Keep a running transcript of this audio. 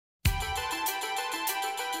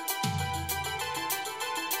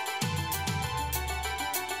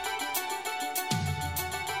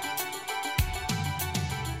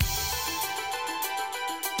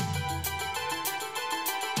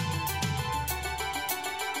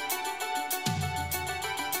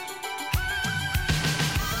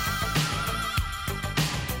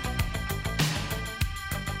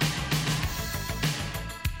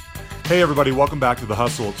Hey everybody, welcome back to The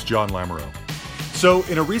Hustle. It's John Lamoureux. So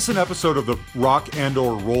in a recent episode of the Rock and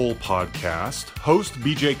or Roll podcast, host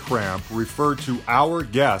BJ Cramp referred to our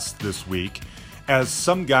guest this week as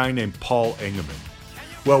some guy named Paul Engemann.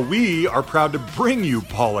 Well, we are proud to bring you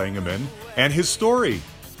Paul Engemann and his story.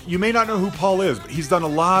 You may not know who Paul is, but he's done a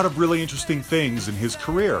lot of really interesting things in his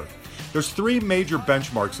career. There's three major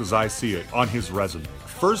benchmarks as I see it on his resume.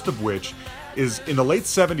 First of which is in the late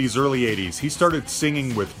 70s, early 80s, he started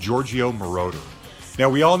singing with Giorgio Moroder. Now,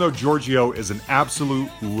 we all know Giorgio is an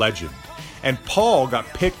absolute legend, and Paul got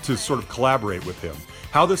picked to sort of collaborate with him.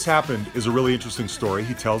 How this happened is a really interesting story.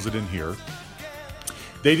 He tells it in here.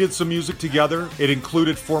 They did some music together. It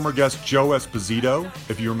included former guest Joe Esposito,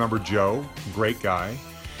 if you remember Joe, great guy.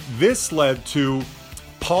 This led to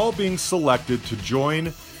Paul being selected to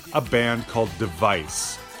join a band called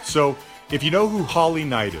Device. So, if you know who Holly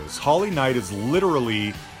Knight is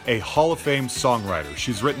literally a Hall of Fame songwriter.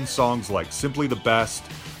 She's written songs like Simply the Best,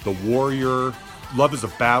 The Warrior, Love is a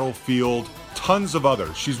Battlefield, tons of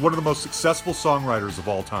others. She's one of the most successful songwriters of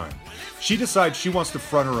all time. She decides she wants to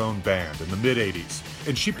front her own band in the mid-80s,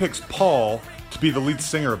 and she picks Paul to be the lead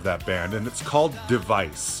singer of that band, and it's called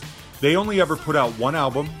Device. They only ever put out one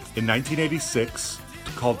album in 1986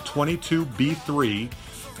 called 22B3,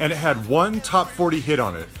 and it had one top 40 hit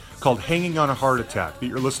on it called Hanging on a Heart Attack that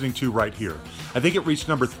you're listening to right here. I think it reached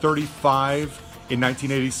number 35 in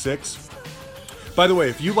 1986. By the way,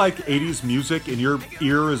 if you like 80s music and your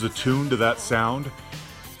ear is attuned to that sound,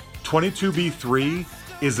 22B3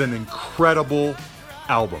 is an incredible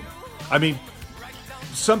album. I mean,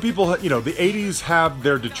 some people, the 80s have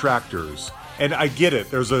their detractors, and I get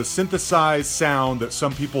it. There's a synthesized sound that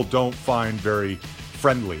some people don't find very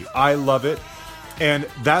friendly. I love it. And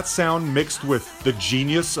that sound mixed with the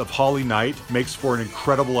genius of Holly Knight makes for an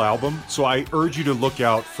incredible album. So I urge you to look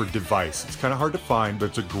out for Device. It's kind of hard to find, but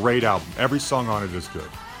it's a great album. Every song on it is good.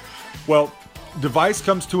 Well, Device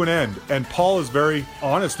comes to an end, and Paul is very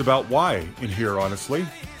honest about why in here, honestly.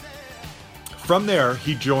 From there,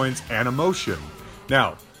 he joins Animotion.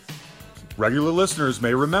 Now, regular listeners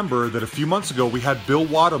may remember that a few months ago we had Bill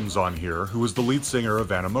Wadhams on here, who was the lead singer of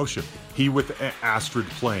Animotion. He with Astrid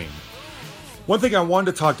Plane. One thing I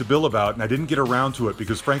wanted to talk to Bill about, and I didn't get around to it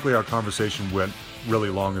because frankly our conversation went really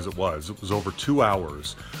long as it was over 2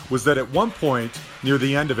 hours, was that at one point near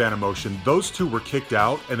the end of Animotion, those two were kicked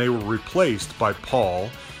out and they were replaced by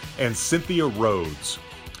Paul and Cynthia Rhodes,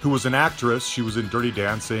 who was an actress. She was in Dirty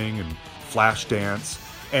Dancing and Flashdance,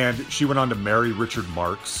 and she went on to marry Richard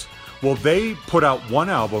Marx. Well, they put out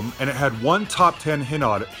one album and it had one top 10 hit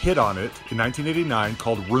on it in 1989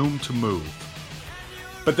 called Room to Move.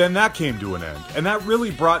 But then that came to an end, and that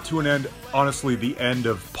really brought to an end, honestly, the end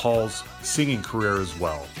of Paul's singing career as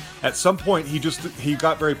well. At some point, he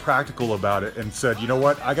got very practical about it and said, you know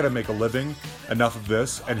what, I gotta make a living, enough of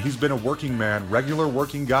this, and he's been a working man, regular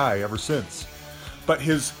working guy ever since. But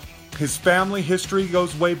his family history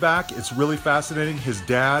goes way back. It's really fascinating. His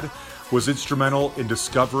dad was instrumental in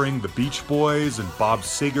discovering the Beach Boys and Bob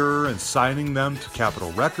Seger and signing them to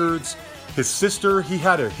Capitol Records. His sister, he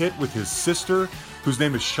had a hit with his sister, whose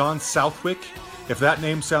name is Shawn Southwick. If that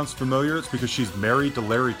name sounds familiar, it's because she's married to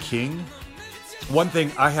Larry King. One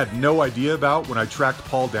thing I had no idea about when I tracked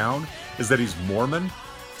Paul down is that he's Mormon,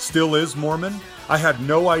 still is Mormon. I had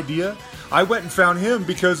no idea. I went and found him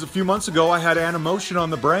because a few months ago I had Animotion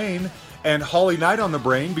on the brain and Holly Knight on the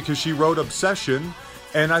brain because she wrote Obsession,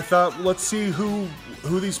 and I thought, let's see who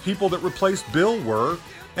these people that replaced Bill were,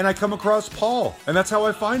 and I come across Paul, and that's how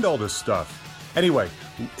I find all this stuff. Anyway,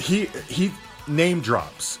 he name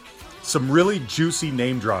drops. Some really juicy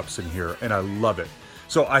name drops in here, and I love it.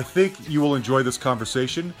 So I think you will enjoy this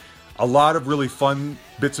conversation. A lot of really fun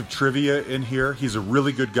bits of trivia in here. He's a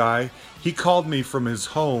really good guy. He called me from his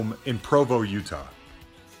home in Provo, Utah.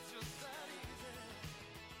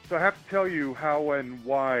 So I have to tell you how and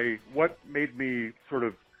why, what made me sort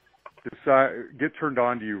of get turned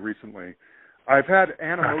on to you recently. I've had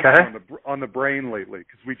Animotion on the brain lately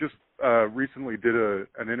because we just recently did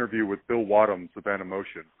an interview with Bill Wadhams of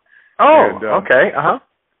Animotion. Oh, okay,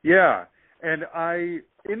 Yeah, and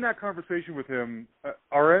in that conversation with him,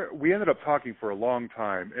 we ended up talking for a long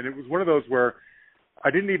time, and it was one of those where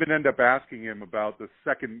I didn't even end up asking him about the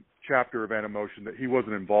second chapter of Animotion that he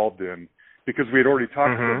wasn't involved in because we had already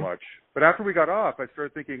talked so much. But after we got off, I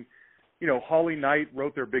started thinking, Holly Knight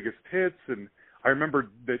wrote their biggest hits, and I remembered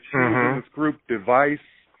that she was in this group Device,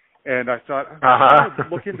 and I thought, I'm going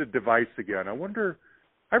to look into Device again.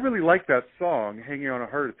 I really like that song, Hanging on a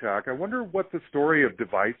Heart Attack. I wonder what the story of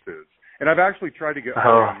Device is. And I've actually tried to get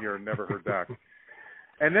on here and never heard back.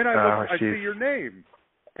 And then I see your name.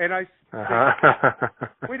 And I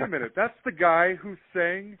think, wait a minute, that's the guy who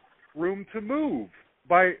sang Room to Move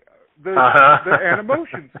by the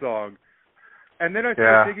Animotion song. And then I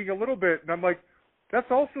started thinking a little bit, and I'm like, that's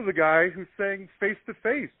also the guy who sang Face to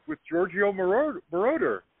Face with Giorgio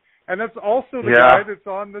Moroder. And that's also the guy that's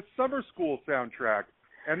on the Summer School soundtrack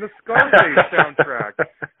and the Scarface soundtrack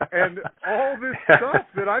and all this stuff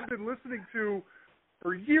that I've been listening to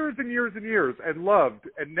for years and years and years and loved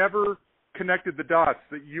and never connected the dots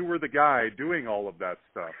that you were the guy doing all of that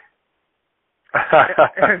stuff.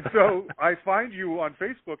 And so I find you on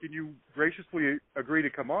Facebook and you graciously agree to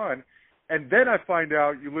come on. And then I find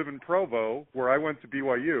out you live in Provo, where I went to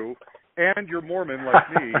BYU, and you're Mormon like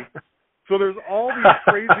me. So there's all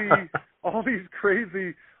these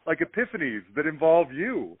crazy like epiphanies that involve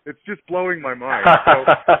you. It's just blowing my mind. So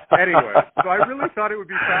anyway, so I really thought it would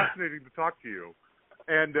be fascinating to talk to you.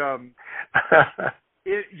 And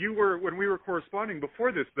when we were corresponding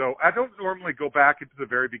before this, though, I don't normally go back into the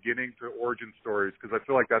very beginning to origin stories because I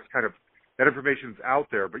feel like that information's out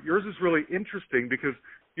there. But yours is really interesting because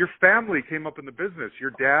your family came up in the business.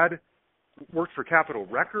 Your dad worked for Capitol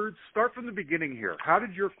Records. Start from the beginning here. How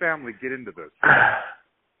did your family get into this?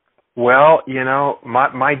 Well,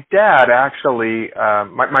 my dad actually,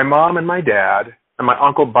 my mom and my dad and my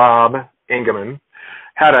uncle Bob Engemann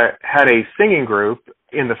had a singing group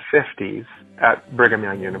in the 50s at Brigham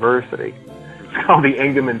Young University. It's called the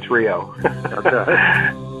Engemann Trio.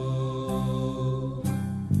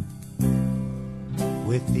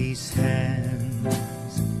 With these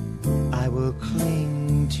hands, I will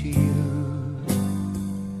cling to you.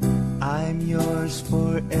 I'm yours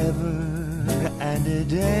forever and a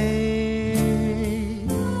day.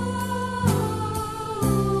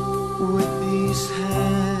 With these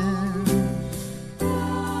hands,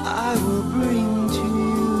 I will bring to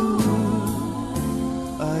you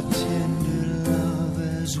a tender love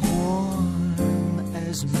as warm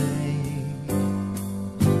as May.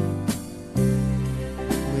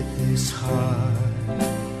 With this heart,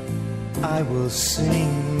 I will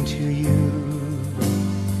sing to you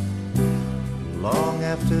long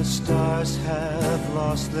after stars have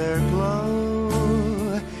lost their glow.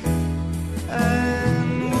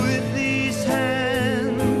 And with these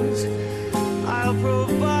hands, I'll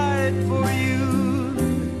provide for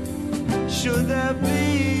you. Should there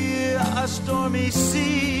be a stormy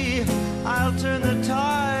sea, I'll turn the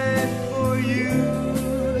tide for you.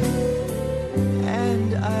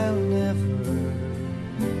 And I'll never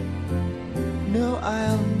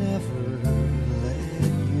let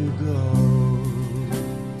you go.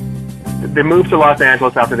 They moved to Los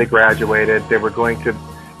Angeles after they graduated. They were going to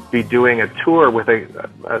be doing a tour with a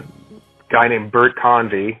guy named Bert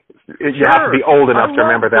Convy. You have to be old enough to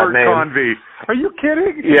remember that Bert name. Convy. Are you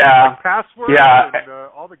kidding? Yeah. Like Password yeah. And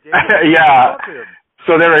all the games. Yeah.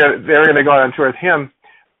 So they were going to go on tour with him.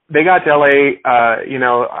 They got to LA.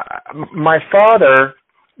 My father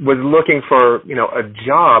was looking for a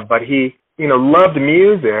job, but he loved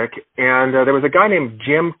music, and there was a guy named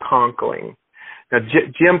Jim Conkling. Now,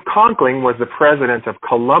 Jim Conkling was the president of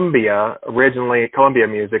Columbia, originally Columbia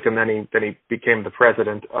Music, and then he became the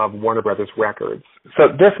president of Warner Brothers Records. So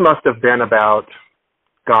this must have been about,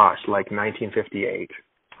 like 1958.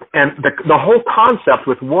 And the whole concept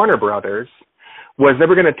with Warner Brothers was they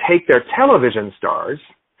were going to take their television stars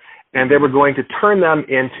and they were going to turn them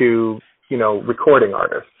into, recording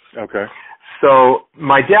artists. Okay. So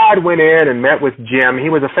my dad went in and met with Jim. He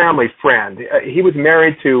was a family friend. He was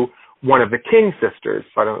married to one of the King sisters.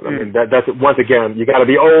 That's once again, you got to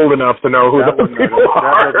be old enough to know who those people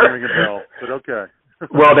are. That doesn't ring a bell, but okay.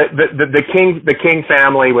 Well, the King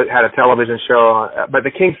family had a television show, but the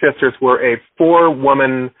King sisters were a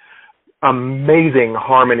 4-woman, amazing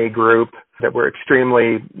harmony group that were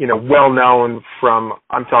extremely, well known from,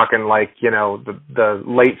 I'm talking like, the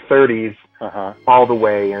late 30s all the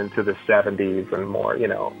way into the 70s and more.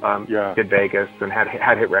 Did Vegas and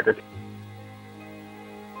had hit records.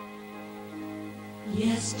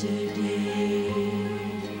 Yesterday,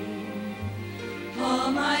 all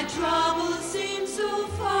my troubles seem so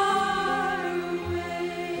far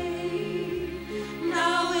away.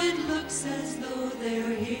 Now it looks as though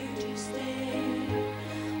they're here to stay.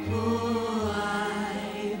 Oh,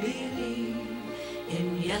 I believe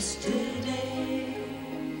in yesterday.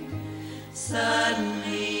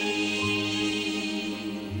 Suddenly,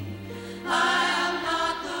 I am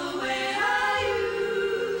not the way I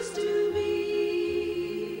used to be.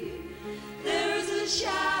 There's a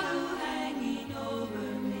shadow hanging over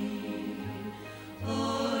me.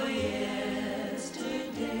 Oh, yesterday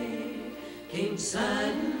came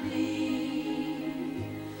suddenly.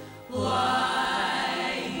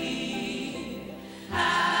 Why, here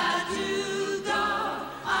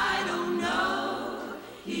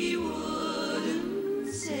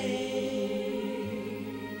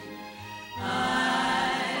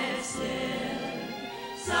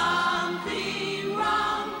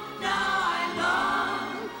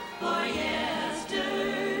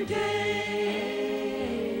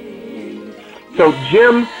So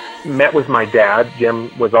Jim met with my dad. Jim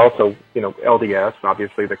was also, LDS.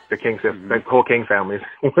 Obviously, the King system, the whole King family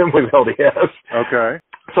was LDS. Okay.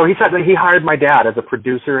 So he said that he hired my dad as a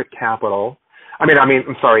producer at Capitol. At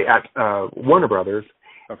Warner Brothers.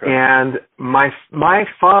 Okay. And my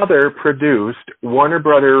father produced Warner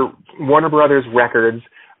Brothers Records'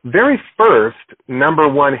 very first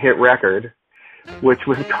 #1 hit record, which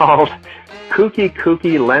was called "Kooky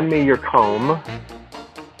Kooky Lend Me Your Comb."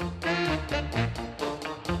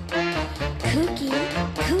 Kooky,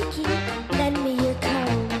 kooky, lend me your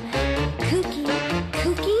comb. Kooky,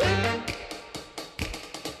 kooky.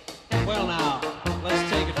 Well now, let's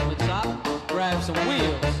take it from the top, grab some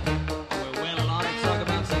wheels. We're well along to talk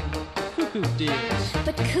about some cuckoo deals.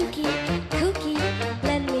 But kooky, kooky,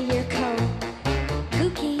 lend me your comb.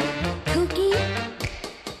 Kooky, kooky.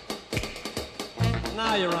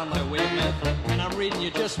 Now you're on my wavelength, and I'm reading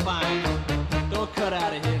you just fine. Don't cut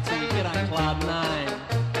out of here till you get on cloud 9.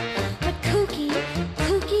 But kooky,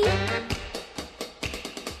 kooky.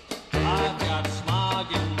 I've got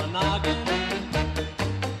smog in my noggin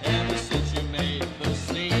ever since you made the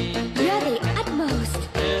scene. You're the utmost.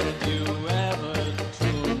 If you ever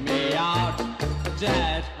tune me out,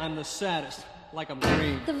 Dad, I'm the saddest, like I'm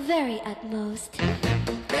green. The very utmost.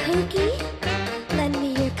 Kooky, lend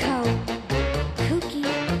me your comb. Kooky,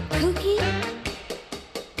 kooky.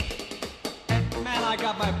 Man, I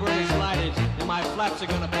got my burners lighted, and my flaps are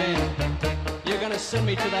gonna bend. You're gonna send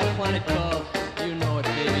me to that planet called, you know it,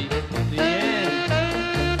 baby, the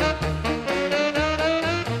end.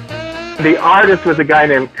 The artist was a guy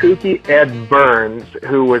named Kooky Ed Burns,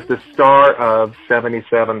 who was the star of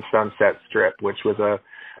 77 Sunset Strip, which was a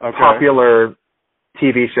popular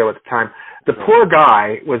TV show at the time. The poor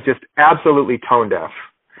guy was just absolutely tone deaf.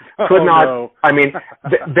 Could not. No. I mean,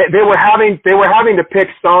 they were having to pick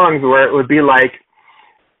songs where it would be like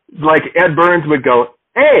Ed Burns would go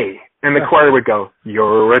A, and the choir would go,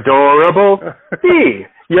 "You're adorable, B,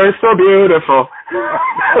 you're so beautiful."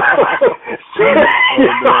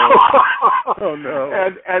 Oh no!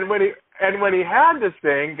 And when he had to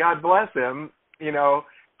sing, God bless him,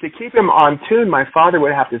 to keep him on tune, my father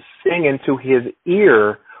would have to sing into his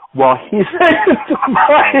ear while he sang into the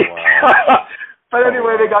mic. But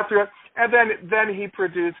anyway, they got through it. And then he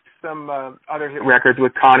produced some other hit records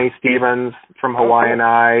with Connie Stevens from Hawaiian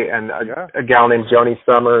Eye and a gal named Joni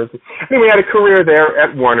Summers. Anyway, he had a career there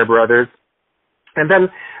at Warner Brothers. And then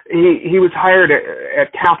he was hired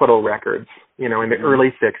at Capitol Records, in the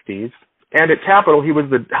early 60s. And at Capitol, he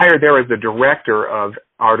was hired there as the director of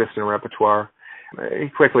artists and repertoire. He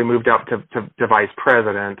quickly moved up to vice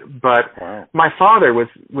president. But my father was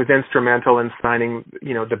instrumental in signing,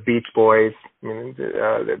 the Beach Boys.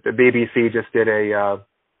 The BBC just did a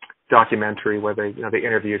documentary where they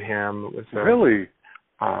interviewed him. It was Really?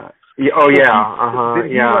 Did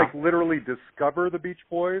you literally discover the Beach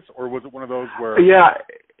Boys, or was it one of those where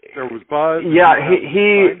there was buzz? Yeah,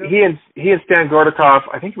 he and Stan Gordikoff.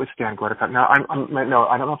 I think it was Stan Gordikoff. No, I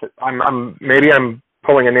don't know if maybe I'm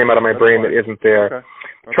pulling a name out of my brain that isn't there. Okay.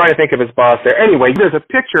 Trying to think of his boss there. Anyway, there's a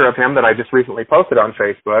picture of him that I just recently posted on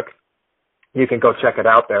Facebook. You can go check it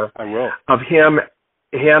out there. I will. Of him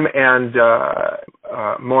and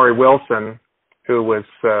Maury Wilson, who was,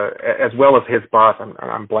 as well as his boss,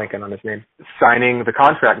 I'm blanking on his name, signing the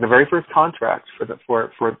contract, the very first contract for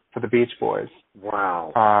the Beach Boys.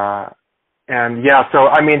 Wow. So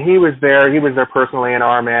I mean, he was there personal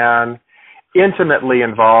A&R man, intimately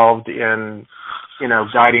involved in,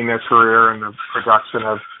 guiding their career in the production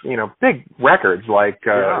of, big records like,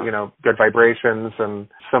 Good Vibrations and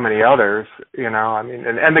so many others,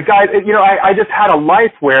 and the guy, I just had a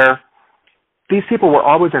life where these people were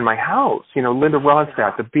always in my house, Linda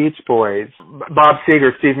Ronstadt, the Beach Boys, Bob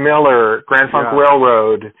Seger, Steve Miller, Grand Funk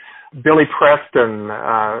Railroad, Billy Preston,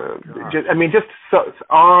 just so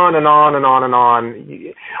on and on and on and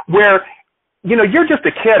on, where, you're just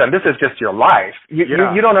a kid and this is just your life.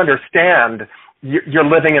 You don't understand. You're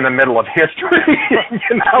living in the middle of history,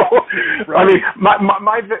 Right. I mean,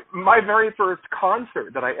 my very first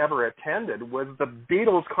concert that I ever attended was the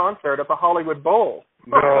Beatles concert at the Hollywood Bowl.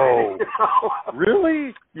 No.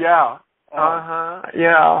 Really? Yeah.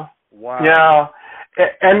 Yeah. Wow. Yeah.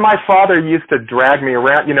 And my father used to drag me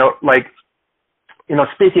around,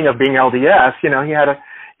 speaking of being LDS, he had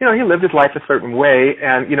he lived his life a certain way,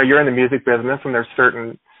 and, you're in the music business and there's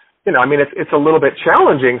certain, it's a little bit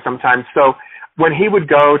challenging sometimes. So when he would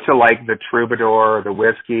go to the Troubadour or the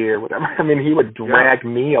Whiskey or whatever, he would drag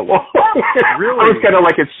me along. Really? I was kind of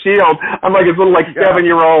like his shield. I'm like his little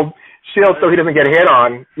 7-year-old shield so he doesn't get hit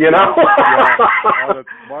on, Oh, that's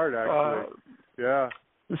smart,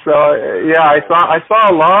 actually. So yeah, I saw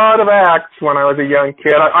a lot of acts when I was a young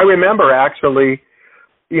kid. I remember actually.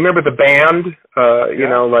 You remember the band? You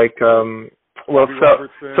know, like well, so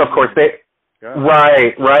of course they. Yeah.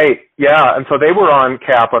 Right, yeah, and so they were on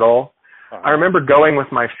Capitol. I remember going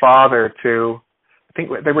with my father to, I think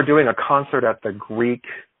they were doing a concert at the Greek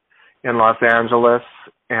in Los Angeles,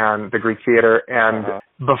 and the Greek Theater, and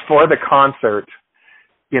before the concert,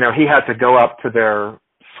 you know, he had to go up to their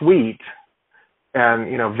suite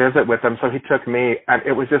and, you know, visit with them, so he took me, and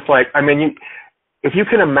it was just like, I mean, if you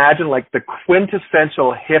can imagine, like, the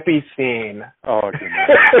quintessential hippie scene. Oh,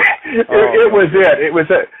 it was it.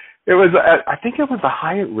 It was, I think it was the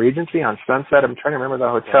Hyatt Regency on Sunset. I'm trying to remember the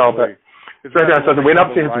hotel, but so we went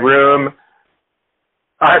up to his room.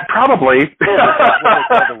 Probably.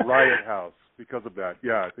 The Riot House because of that.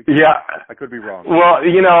 Yeah, I could be wrong. Well,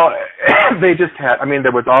 you know, they just had, I mean,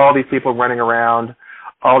 there was all these people running around,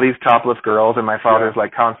 all these topless girls, and my father's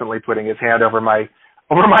like constantly putting his hand over my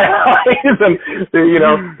eyes, and, you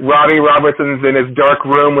know, Robbie Robertson's in his dark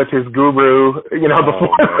room with his guru, you know,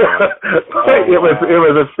 before. It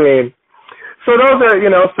was a scene. So those are, you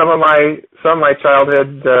know, some of my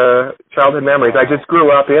childhood memories. I just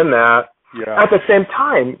grew up in that. Yeah. At the same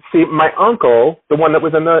time, see, my uncle, the one that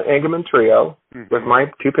was in the Engemann trio with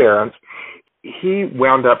my two parents, he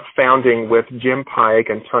wound up founding with Jim Pike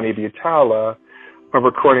and Tony Butala a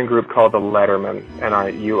recording group called the Letterman,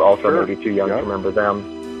 and you also may be too young to remember them.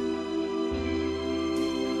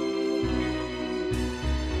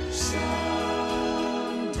 Someday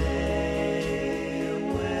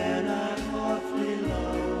when I'm awfully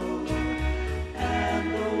low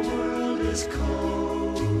and the world is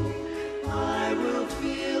cold, I will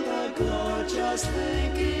feel a glow just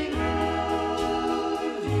thinking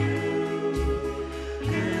of you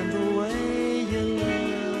and the way you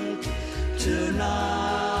look tonight.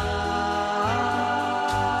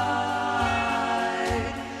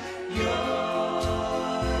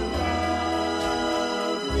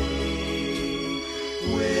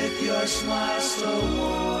 Your smile so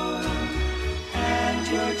warm and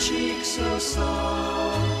your cheek so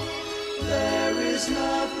soft, there is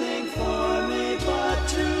nothing for me but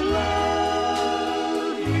to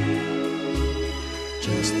love you,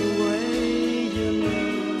 just the way you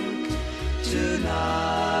look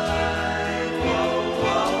tonight. Whoa,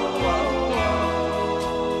 whoa,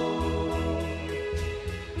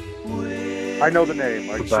 whoa. I know the name.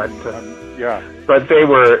 But they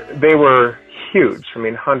were huge. I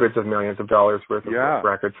mean, hundreds of millions of dollars worth of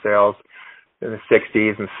record sales in the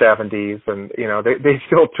 60s and 70s, and, you know, they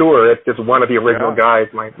still tour. It's just one of the original guys.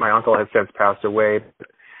 My uncle has since passed away.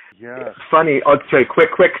 It's funny. I'll tell you a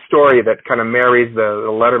quick story that kind of marries the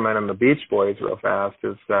Letterman and the Beach Boys real fast.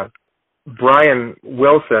 Is Brian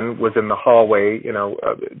Wilson was in the hallway, you know,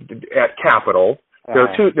 at Capitol.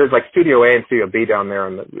 There's like Studio A and Studio B down there,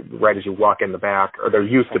 right as you walk in the back, or there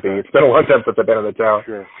used to be. It's been a long time since I've been in the town.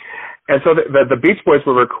 Sure. And so the Beach Boys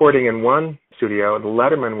were recording in one studio, and the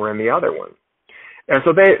Letterman were in the other one. And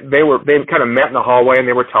so they kind of met in the hallway, and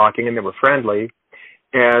they were talking, and they were friendly.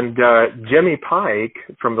 And Jimmy Pike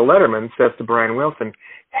from the Letterman says to Brian Wilson,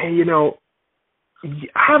 "Hey, you know,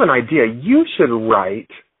 I have an idea. You should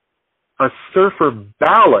write a surfer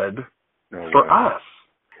ballad for us."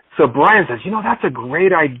 So Brian says, "You know, that's a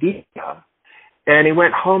great idea." And he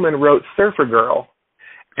went home and wrote Surfer Girl.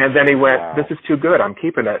 And then he went, "This is too good. I'm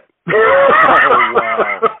keeping it."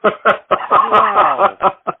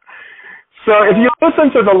 So if you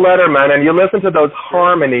listen to the Letterman and you listen to those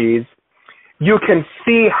harmonies, you can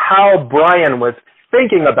see how Brian was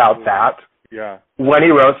thinking about that when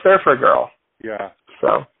he wrote Surfer Girl.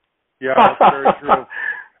 So. Yeah, that's very true.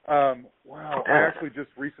 Wow, I actually just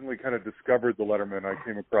recently kind of discovered the Letterman. I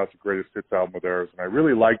came across the Greatest Hits album of theirs, and I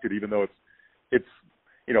really liked it, even though it's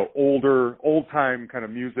you know, old time kind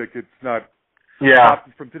of music. It's not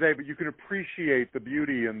from today, but you can appreciate the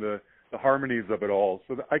beauty and the harmonies of it all.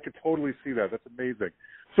 So I could totally see that. That's amazing.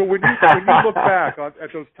 So when you look back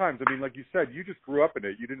at those times, I mean, like you said, you just grew up in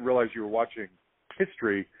it. You didn't realize you were watching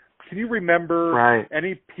history. Can you remember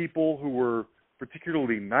any people who were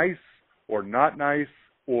particularly nice or not nice,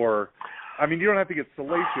 or, I mean, you don't have to get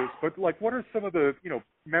salacious, but like, what are some of the, you know,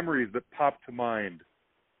 memories that pop to mind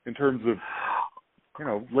in terms of, you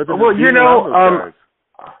know, living well, you know, guys?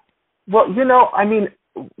 Well, you know, I mean,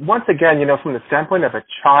 once again, you know, from the standpoint of a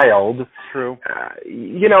child, true.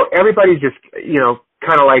 You know, everybody's just, you know,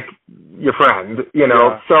 kind of like your friend, you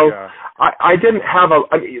know. I didn't have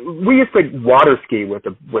we used to water ski with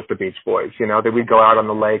the Beach Boys, you know. That we'd go out on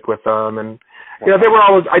the lake with them, and you know, they were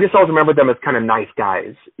always. I just always remember them as kind of nice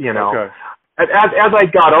guys, you know. as I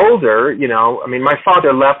got older, you know, I mean, my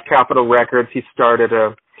father left Capitol Records. He started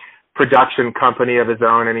a production company of his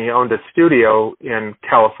own, and he owned a studio in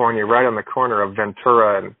California right on the corner of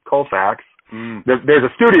Ventura and Colfax. There's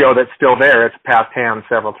a studio that's still there. It's passed hands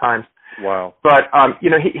several times. Wow. But, you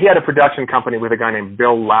know, he had a production company with a guy named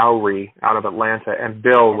Bill Lowry out of Atlanta, and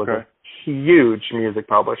Bill was a huge music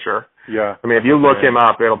publisher. Yeah. I mean, if you look him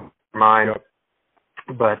up, it'll mine. Yep.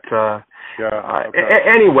 But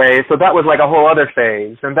anyway, so that was like a whole other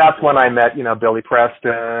phase. And that's when I met, you know, Billy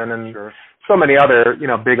Preston and so many other, you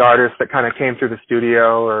know, big artists that kind of came through the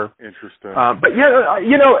studio. Or interesting. But, yeah,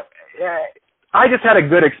 you know, I just had a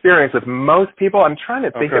good experience with most people. I'm trying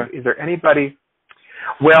to think of, is there anybody...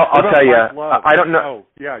 Well, I'll tell you, I don't know. Oh,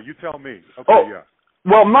 yeah, you tell me. Okay, yeah.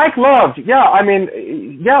 Well, Mike Love,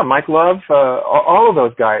 Mike Love, all of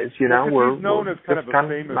those guys, you know, were known as kind of a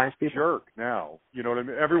famous nice jerk now. You know what I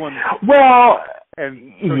mean? Everyone. Well,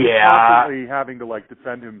 and so he's constantly having to like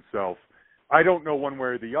defend himself. I don't know one way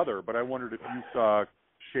or the other, but I wondered if you saw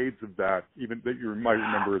shades of that, even that you might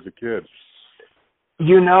remember as a kid.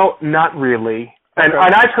 You know, not really. And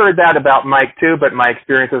I've heard that about Mike too, but my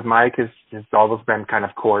experience with Mike has always been kind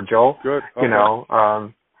of cordial. Good. Okay. You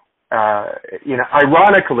know,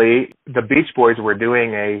 ironically, the Beach Boys were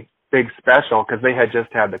doing a big special because they had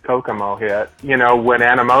just had the Kokomo hit. You know, when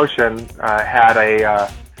Animotion had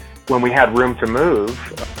when we had Room to Move.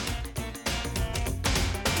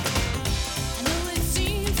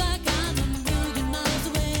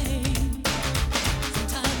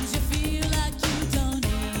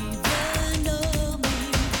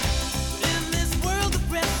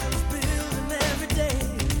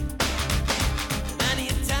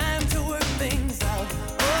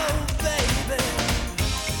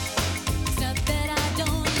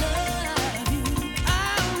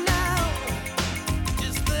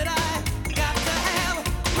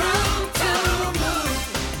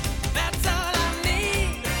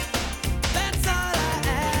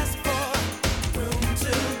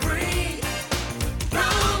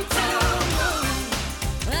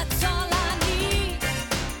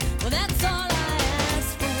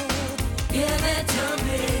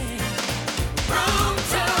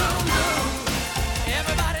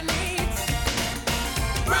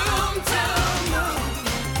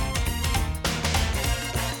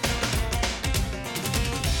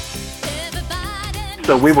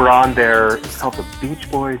 So we were on there, it's called the Beach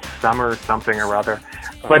Boys Summer something or other,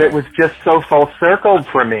 but it was just so full circled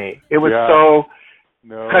for me. It was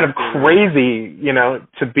kind of crazy, you know,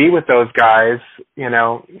 to be with those guys, you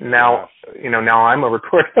know, now I'm a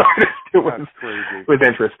recording artist. It was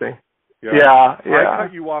interesting. Yeah. I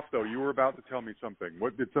cut you off though. You were about to tell me something.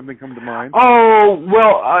 What did something come to mind? Oh,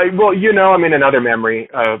 well, you know, I mean, another memory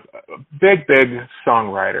of a big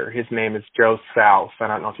songwriter. His name is Joe South. I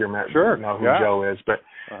don't know if you know who Joe is, but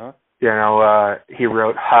you know, he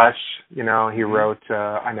wrote Hush. You know, he wrote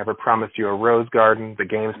I Never Promised You a Rose Garden, The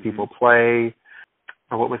Games People Play.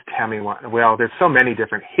 Or what was Tammy one? Well, there's so many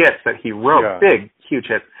different hits that he wrote, big, huge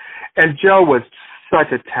hits. And Joe was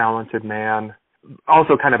such a talented man.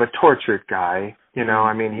 Also kind of a tortured guy, you know,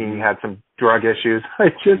 I mean, he had some drug issues. I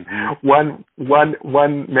just, one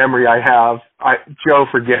memory I have, Joe,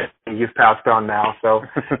 forget me, he's passed on now, so,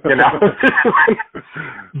 you know,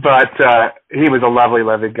 but, he was a lovely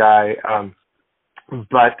guy.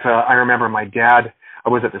 But I remember my dad, I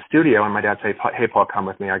was at the studio and my dad said, hey, Paul, come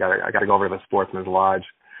with me. I gotta go over to the Sportsman's Lodge.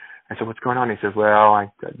 I said, what's going on? He says,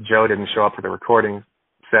 well, Joe didn't show up for the recording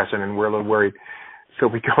session and we're a little worried. So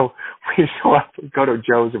we go to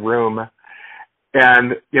Joe's room,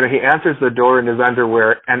 and, you know, he answers the door in his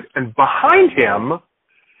underwear, and behind him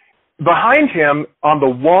on the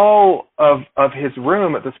wall of his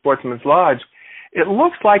room at the Sportsman's Lodge, it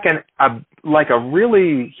looks like a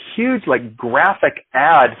really huge, like, graphic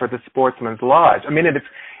ad for the Sportsman's Lodge. I mean,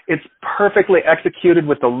 it's perfectly executed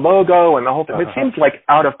with the logo and the whole thing. It seems like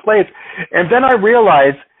out of place. And then I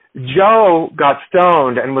realized Joe got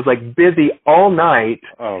stoned and was like busy all night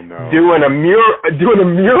doing a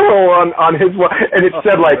mural on his wall, and it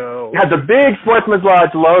said had the big Sportsman's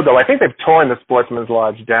Lodge logo. I think they've torn the Sportsman's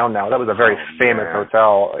Lodge down now. That was a very famous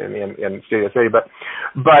hotel in Studio City, but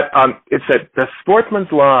it said the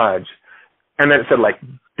Sportsman's Lodge, and then it said like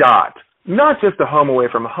dot, not just a home away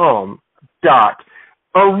from home, dot,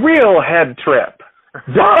 a real head trip.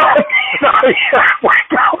 Dot.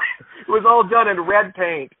 It was all done in red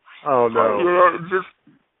paint. Oh no!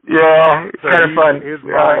 It's kind of fun. His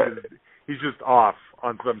mind he's just off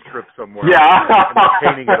on some trip somewhere. Yeah, and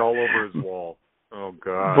painting it all over his wall. Oh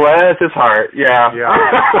God! Bless his heart. Yeah.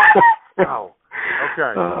 Wow.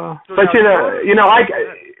 Okay. But you know, I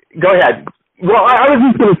go ahead. Well, I was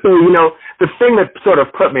just going to say, you know, the thing that sort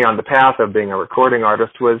of put me on the path of being a recording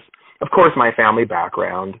artist was, of course, my family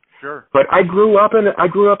background. Sure. But I grew up in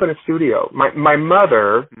a studio. My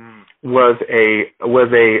mother was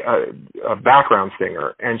a background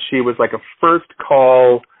singer, and she was like a first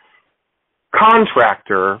call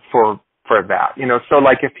contractor for that. So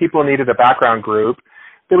like if people needed a background group,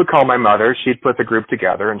 they would call my mother. She'd put the group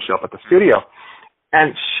together and show up at the studio.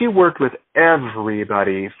 And she worked with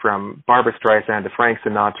everybody from Barbra Streisand to Frank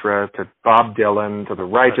Sinatra to Bob Dylan to the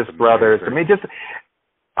Righteous Brothers. I mean, just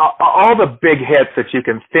all the big hits that you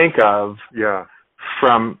can think of. Yeah.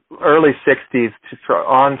 From early 60s to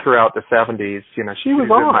on throughout the 70s, she was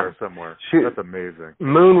She's on. In there somewhere. That's amazing.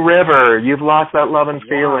 Moon River, You've Lost That Love and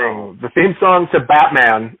Feeling, the theme song to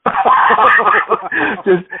Batman.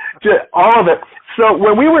 just all of it. So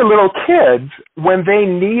when we were little kids, when they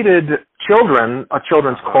needed children, a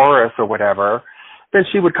children's chorus or whatever, then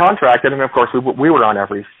she would contract it, and of course we were on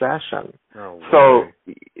every session. Oh, so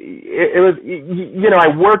it was, I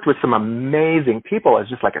worked with some amazing people as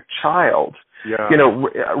just like a child. Yeah.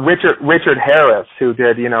 Richard Harris, who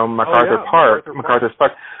did, MacArthur's Park.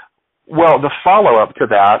 Well, the follow-up to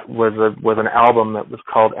that was an album that was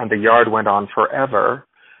called "And the Yard Went On Forever,"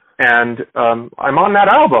 and I'm on that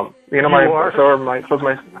album.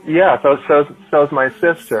 So's my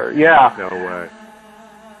sister. Yeah. No way.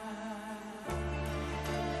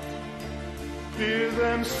 Hear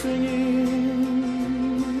them singing,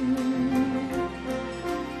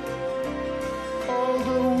 all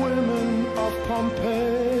the women of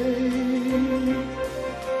Pompeii,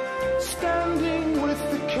 standing with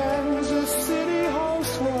the Kansas City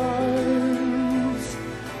housewives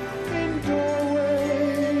in doorways,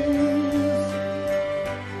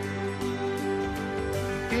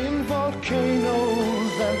 in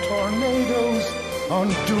volcanoes and tornadoes on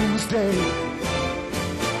doomsday.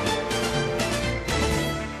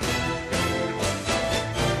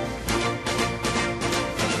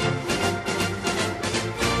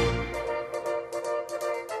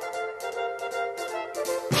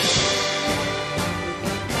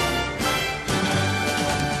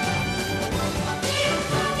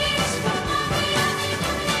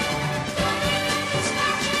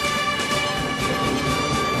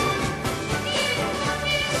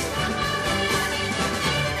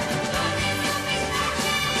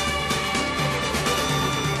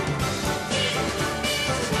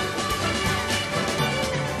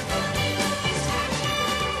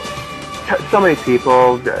 So many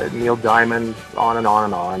people, Neil Diamond, on and on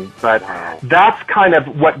and on. But that's kind of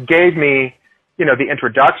what gave me, the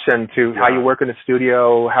introduction to how you work in a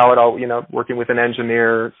studio, how it all, working with an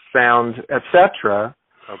engineer, sound, etc.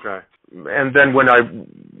 Okay. And then when I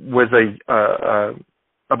was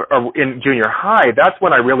in junior high, that's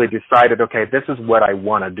when I really decided, okay, this is what I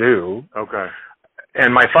want to do. Okay.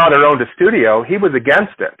 And my father owned a studio. He was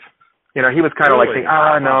against it. He was kind of like saying,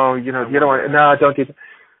 no, you don't want, no, don't do.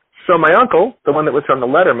 So my uncle, the one that was from the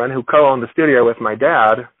Letterman, who co-owned the studio with my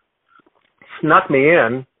dad, snuck me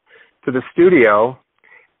in to the studio,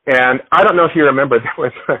 and I don't know if you remember,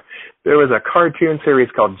 there was a cartoon series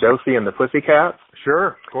called Josie and the Pussycats. Sure,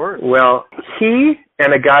 of course. Well, he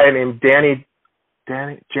and a guy named Danny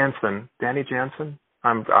Jensen.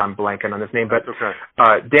 I'm blanking on his name, but okay.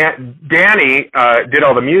 Danny did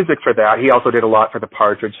all the music for that. He also did a lot for the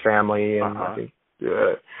Partridge Family, and I think.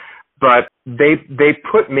 But they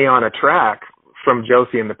put me on a track from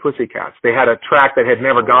Josie and the Pussycats. They had a track that had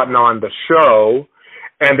never gotten on the show,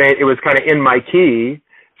 and it was kind of in my key.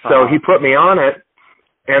 So he put me on it,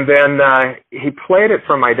 and then he played it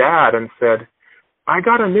for my dad and said, I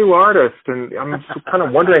got a new artist, and I'm just kind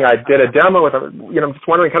of wondering, I did a demo with him, I'm just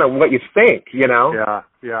wondering kind of what you think, Yeah.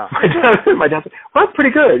 My dad said, well, that's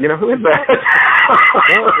pretty good, who is that?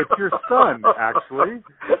 Well, it's your son, actually.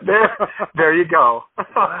 There you go.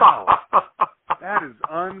 Wow. That is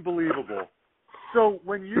unbelievable. So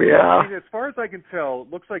when you, as far as I can tell,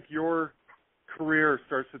 it looks like your career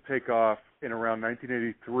starts to take off in around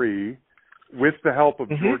 1983 with the help of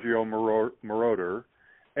Giorgio Moroder.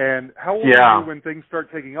 And how old are you when things start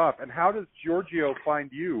taking off? And how does Giorgio find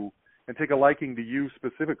you and take a liking to you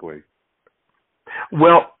specifically?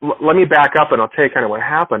 Well, let me back up and I'll tell you kind of what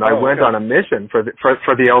happened. I went on a mission for the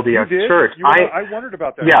LDS Church. I wondered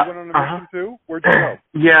about that. Yeah. You went on a mission too? Where'd you go?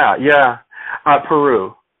 Yeah.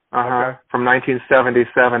 Peru. Okay. From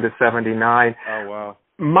 1977 to 79. Oh, wow.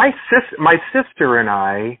 My sister and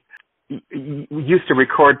I used to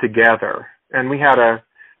record together, and we had a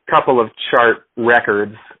couple of chart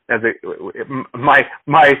records. My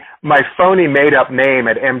phony made up name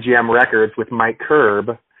at MGM Records with Mike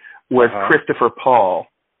Curb was Christopher Paul.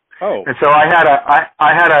 Oh. And so I had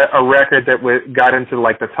a record that got into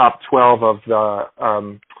like the top 12 of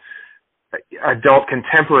the adult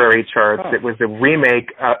contemporary charts. Huh. It was a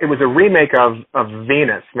remake. It was a remake of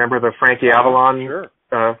Venus. Remember the Frankie Avalon? Sure.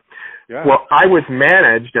 Yeah. Well, I was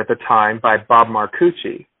managed at the time by Bob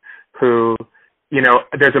Marcucci, who, you know,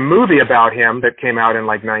 there's a movie about him that came out in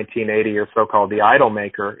like 1980 or so called The Idol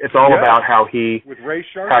Maker. It's all about how he with Ray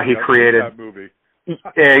Sharkey, how he created that movie.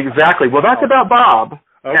 Exactly. Well, that's about Bob,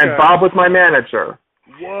 and Bob was my manager.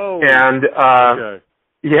 Whoa. And okay.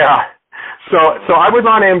 yeah. So I was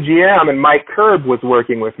on MGM, and Mike Curb was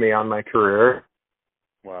working with me on my career.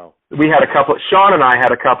 Wow. Sean and I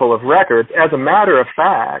had a couple of records. As a matter of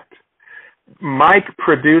fact, Mike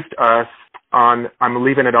produced us on I'm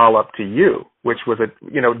Leaving It All Up to You, which was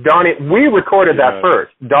Donnie, we recorded that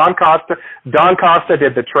first. Don Costa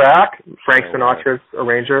did the track, Frank Sinatra's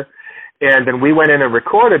arranger, and then we went in and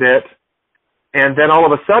recorded it. And then all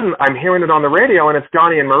of a sudden, I'm hearing it on the radio, and it's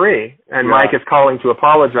Donnie and Marie. And Mike is calling to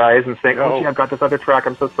apologize and saying, "Oh, gee, I've got this other track.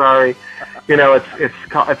 I'm so sorry." You know,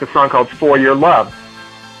 it's a song called "For Your Love."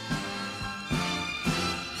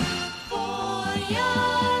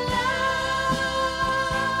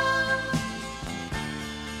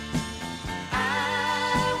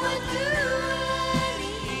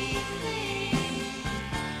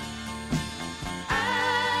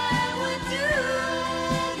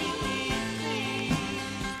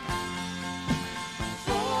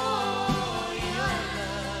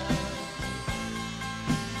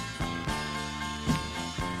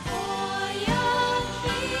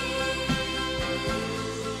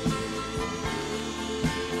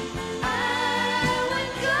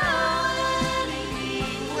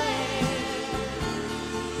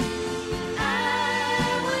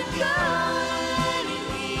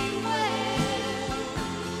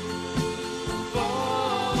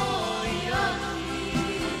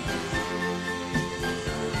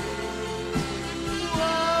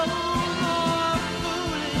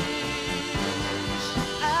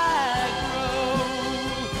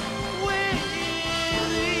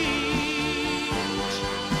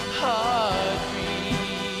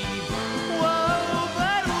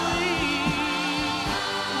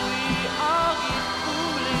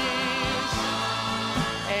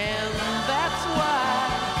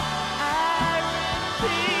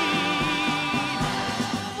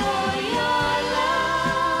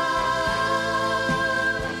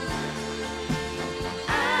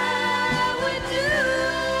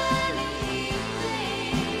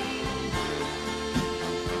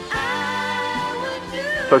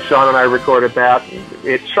 So Sean and I recorded that.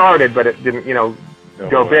 It charted, but it didn't,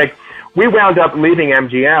 go big. We wound up leaving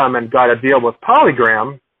MGM and got a deal with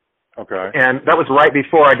Polygram. Okay. And that was right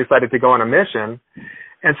before I decided to go on a mission.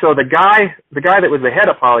 And so the guy that was the head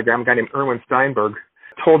of Polygram, a guy named Erwin Steinberg,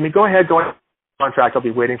 told me, "Go ahead, go on contract. I'll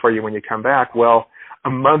be waiting for you when you come back." Well, a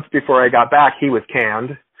month before I got back, he was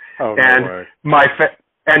canned. Oh, and no way.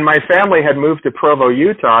 my family had moved to Provo,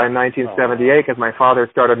 Utah in 1978 because my father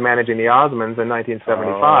started managing the Osmonds in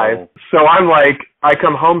 1975. Oh. So I'm like, I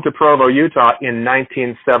come home to Provo, Utah in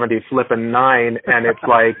 1979, and it's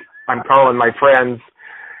like I'm calling my friends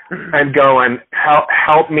and going,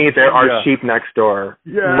 help me, there are sheep next door.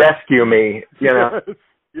 Yes. Rescue me,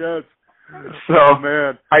 Yes. So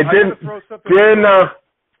man. I didn't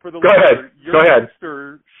for the go ahead. Your Go ahead.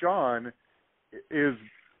 sister, Sean, is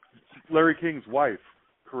Larry King's wife,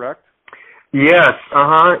 correct? Yes,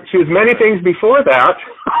 She was many things before that.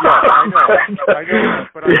 Yeah, I know that,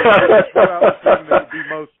 but I was saying that would be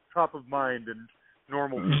most top of mind in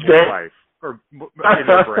normal people's life, or in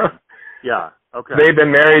their brain. Yeah, okay. They've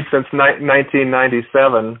been married since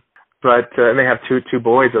 1997, but and they have two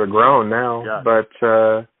boys that are grown now. Yeah. But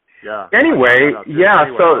Anyway,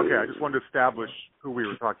 so okay, I just wanted to establish who we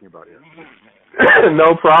were talking about here.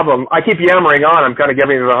 No problem. I keep yammering on. I'm kind of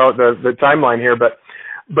giving you the timeline here, but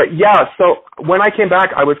yeah. So when I came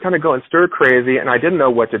back, I was kind of going stir crazy, and I didn't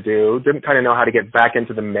know what to do. Didn't kind of know how to get back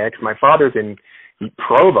into the mix. My father's in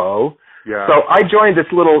Provo, so I joined this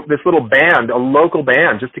little band, a local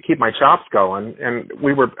band, just to keep my chops going. And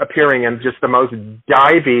we were appearing in just the most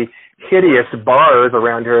divey, hideous bars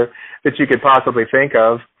around here that you could possibly think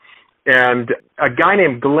of. And a guy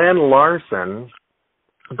named Glenn Larson.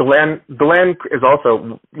 Glenn was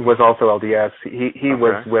also LDS. He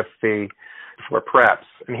was with for Preps,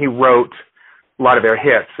 and he wrote a lot of their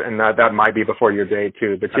hits, and that might be before your day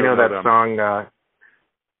too. But you know that song,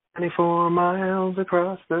 24 miles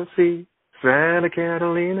across the sea, Santa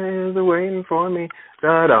Catalina is waiting for me.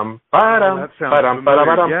 Da-dum, ba-dum, that sounds ba-dum, familiar.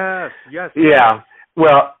 ba-dum. Yes. Yeah.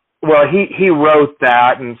 Well, he wrote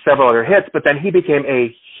that and several other hits, but then he became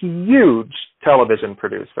a huge television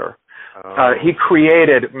producer. He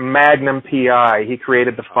created Magnum PI. He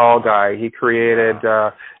created The Fall Guy. He created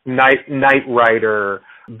Knight Rider,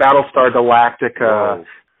 Battlestar Galactica. Whoa.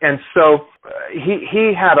 And so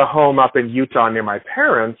he had a home up in Utah near my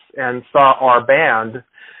parents and saw our band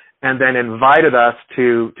and then invited us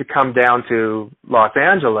to come down to Los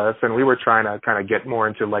Angeles, and we were trying to kind of get more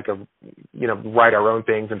into like write our own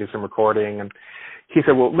things and do some recording. And he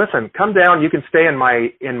said, well, listen, come down. You can stay in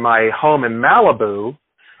my home in Malibu,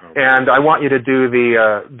 and I want you to do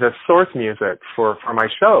the source music for my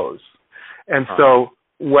shows. And so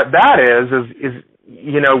what that is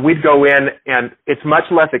we'd go in, and it's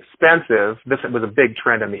much less expensive. This was a big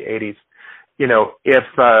trend in the 80s. If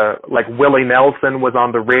like Willie Nelson was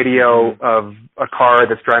on the radio of a car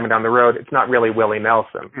that's driving down the road, it's not really Willie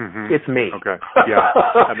Nelson. Mm-hmm. It's me. Okay. Yeah,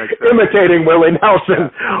 that makes sense. Imitating Willie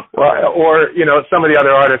Nelson or some of the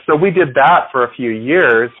other artists. So we did that for a few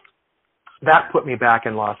years. That put me back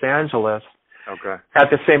in Los Angeles. Okay. At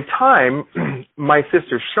the same time, my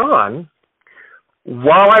sister Sean,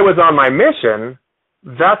 while I was on my mission,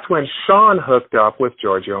 that's when Sean hooked up with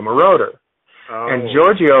Giorgio Moroder. Oh. And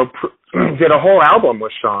Giorgio did a whole album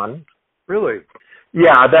with Sean. Really?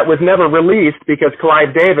 Yeah, that was never released because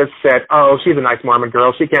Clive Davis said, oh, she's a nice Mormon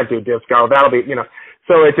girl. She can't do disco. That'll be,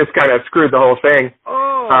 so it just kind of screwed the whole thing.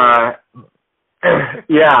 Oh.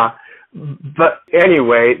 Yeah. But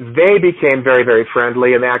anyway, they became very, very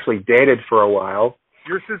friendly, and they actually dated for a while.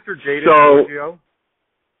 Your sister dated Giorgio?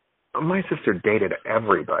 My sister dated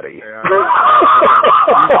everybody. Yeah. You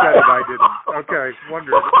said it, I didn't. Okay,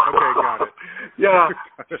 wondered. Okay, got it. Yeah.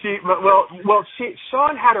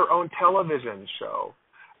 Sean had her own television show.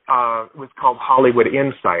 It was called Hollywood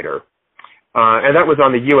Insider. And that was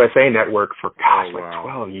on the USA Network for,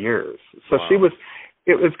 12 years. So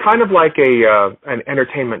it was kind of like an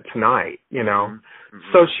Entertainment Tonight, Mm-hmm.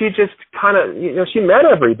 So she just kind of, she met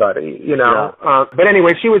everybody, Yeah. But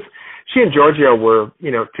anyway, she and Giorgio were,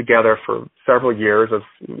 together for several years of,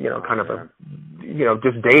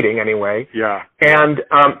 just dating anyway. Yeah. And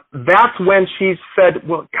that's when she said,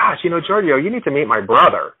 well, gosh, Giorgio, you need to meet my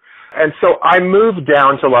brother. And so I moved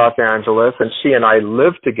down to Los Angeles, and she and I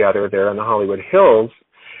lived together there in the Hollywood Hills.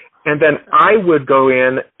 And then I would go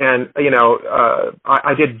in and,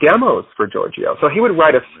 I did demos for Giorgio. So he would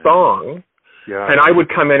write a song, and I would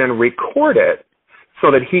come in and record it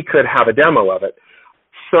so that he could have a demo of it.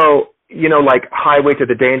 So, like Highway to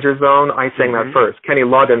the Danger Zone, I sang that first. Kenny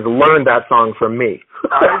Loggins learned that song from me.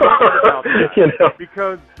 I heard about that.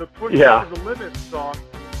 Because the Push to the Limit song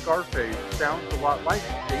from Scarface sounds a lot like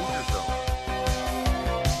Danger Zone.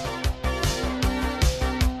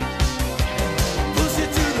 Push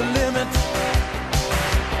it to the limit.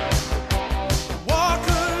 Walk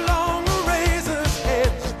along a razor's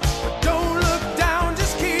edge. But don't look down,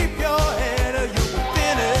 just keep your head or you'll be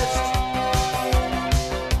finished.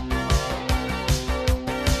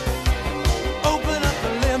 Open up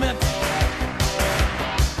the limit.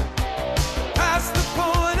 Past the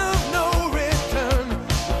point of no return.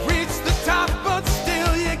 Reach the top, but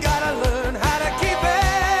still you gotta learn how to keep it.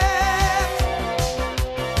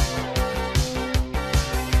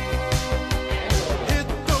 Hit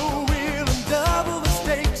the wheel and double the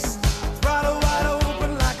stakes. Throttle wide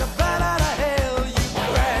open like a bat out of hell. You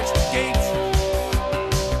crash the gates.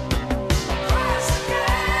 Crash the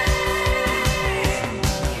gates.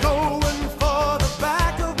 Going for the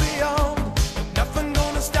back of beyond. Nothing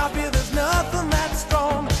gonna stop you. There's nothing that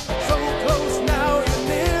strong. So close now, you're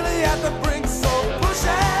nearly at the brink. So push it.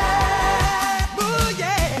 Ooh,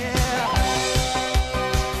 yeah.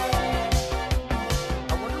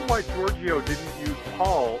 I wonder why Giorgio didn't use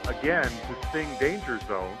Paul again to sing Danger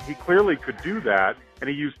Zone. He clearly could do that, and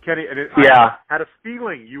he used Kenny. And I had a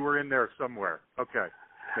feeling you were in there somewhere. Okay.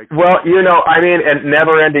 Makes sense. Well, and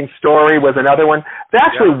Never Ending Story was another one. They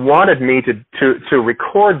actually wanted me to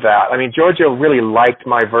record that. I mean, Giorgio really liked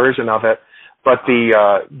my version of it, but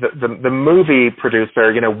the movie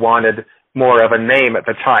producer, wanted more of a name at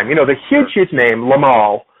the time. The huge name,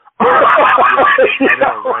 Lamal. I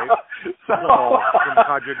know, right? From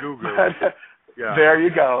Kajagoogoo. Yeah. There you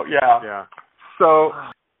go. Yeah. Yeah. So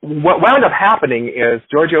what wound up happening is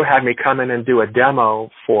Giorgio had me come in and do a demo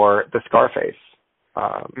for the Scarface.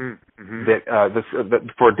 For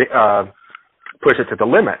Push It to the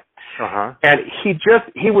Limit. Uh-huh. And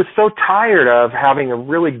he was so tired of having a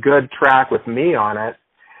really good track with me on it,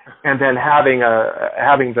 and then having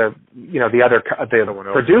the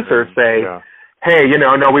producer say, hey,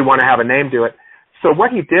 no, we want to have a name to it. So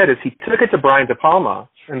what he did is he took it to Brian De Palma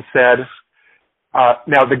and said,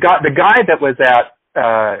 now the guy that was at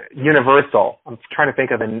Universal, I'm trying to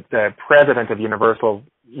think of the president of Universal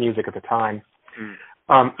Music at the time.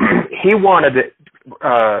 He wanted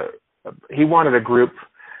a group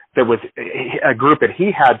that was a group that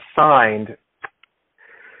he had signed,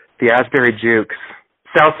 the Asbury Jukes,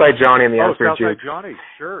 Southside Johnny and the Asbury Southside Jukes. Johnny,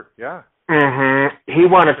 sure, yeah. He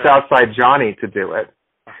wanted Southside Johnny to do it.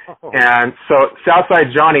 Oh. And so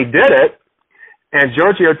Southside Johnny did it, and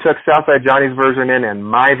Giorgio took Southside Johnny's version in and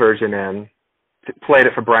my version in, played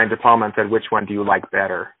it for Brian De Palma and said, which one do you like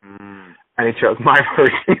better? And he chose my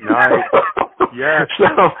version. Nice. Yes.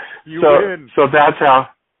 So that's how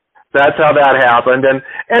that happened. And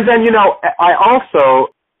then, you know, I also,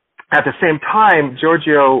 at the same time,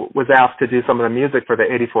 Giorgio was asked to do some of the music for the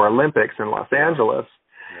 84 Olympics in Los Angeles.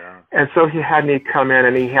 Yeah. And so he had me come in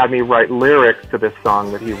and he had me write lyrics to this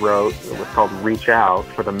song that he wrote. It was called Reach Out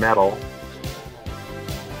for the medal.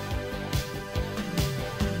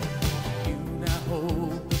 You now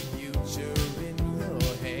hold the future in your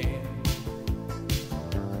hand.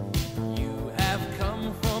 You have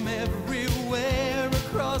come from everywhere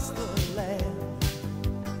across the land.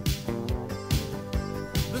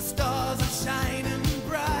 The stars are shining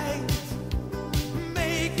bright.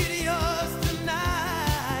 Make it yours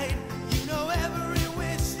tonight. You know every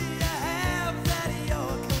wish you have at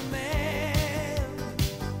your command.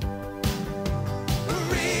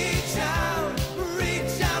 Reach out for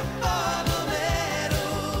the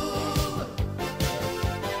medal.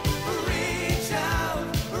 Reach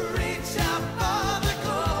out for the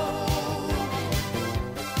gold.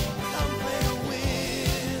 Come play to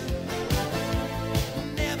win.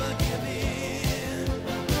 Never give in.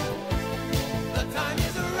 The time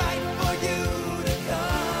is right for you to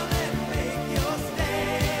come and make your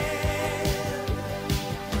stand.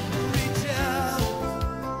 Reach out.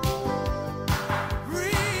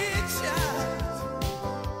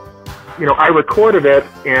 You know, I recorded it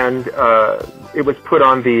and it was put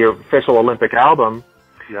on the official Olympic album.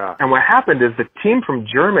 Yeah. And what happened is the team from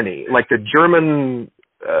Germany, like the German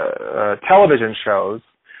television shows,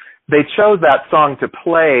 they chose that song to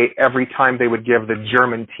play every time they would give the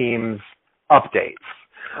German teams updates.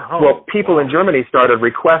 Well, people in Germany started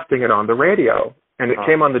requesting it on the radio, and it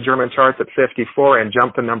came on the German charts at 54 and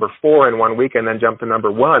jumped to number 4 in 1 week and then jumped to number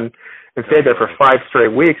 1 and stayed there for 5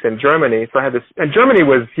 straight weeks in Germany. So I had this, and Germany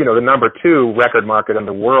was, you know, the number 2 record market in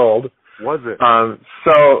the world. Was it?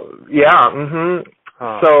 So, yeah,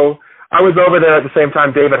 So I was over there at the same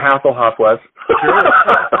time David Hasselhoff was.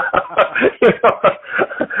 You know?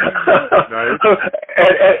 Nice.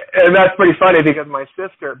 And that's pretty funny because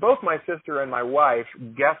both my sister and my wife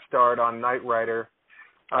guest starred on Knight Rider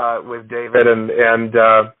with David, and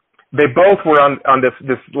they both were on this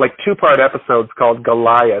like 2-part episodes called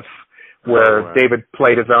Goliath, where David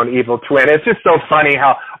played his own evil twin. It's just so funny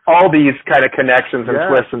how all these kind of connections and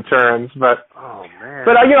twists and turns. But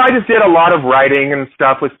you know, I just did a lot of writing and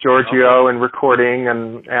stuff with Giorgio and recording,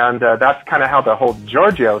 and that's kind of how the whole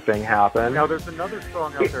Giorgio thing happened. Now there's another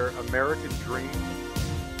song out there, American Dream.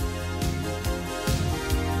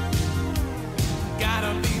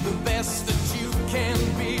 Gotta be the best that you can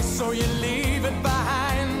be, so you leave it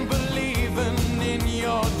behind, believing in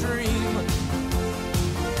your dream.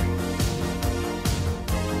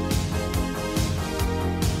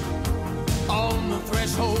 On the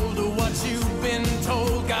threshold of what you've been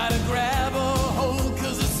told, gotta grab a hold,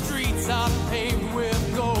 'cause the streets are paved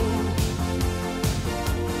with gold.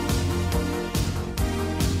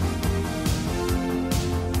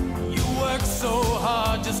 You work so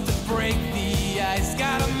hard just to break the ice,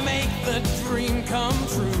 gotta make the dream come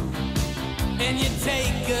true. And you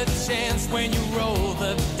take a chance when you roll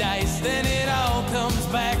the dice, then it all comes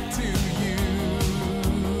back to you.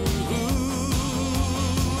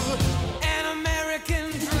 An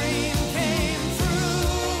American dream came true.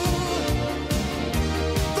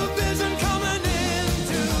 The vision coming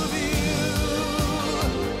into view.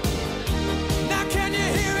 Now can you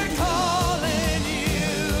hear it calling you?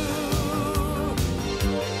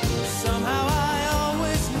 Somehow I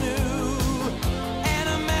always knew an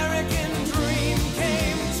American dream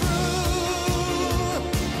came true.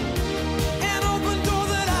 An open door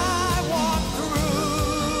that I walked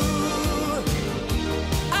through.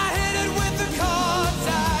 I hit it with the cards I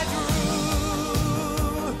drew.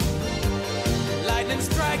 Lightning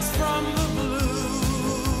strikes from the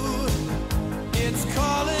blue. It's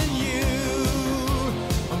calling you,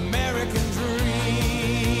 American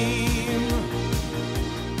dream.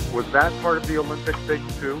 Was that part of the Olympic thing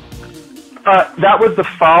too? That was the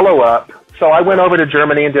follow-up. So I went over to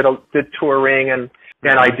Germany and did touring, and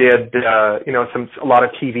I did you know, a lot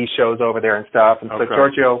of TV shows over there and stuff. And so Okay.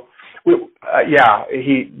 Giorgio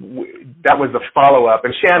that was the follow-up,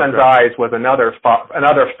 and Shannon's Eyes was another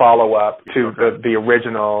follow-up to the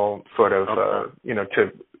original sort of,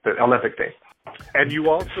 to the Olympic theme. And you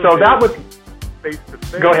also so that was Face to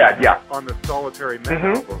Face. Go ahead, yeah. On the Solitary Men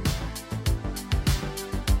album.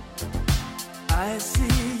 I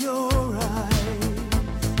see your eyes,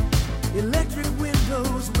 electric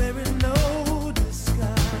windows wearing no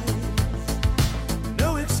disguise,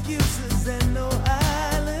 no excuses and no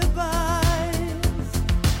alibis.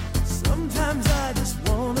 Sometimes I just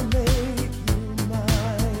want to make you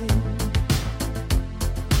mine.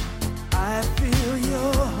 I feel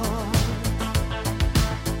your heart,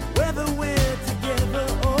 whether we're together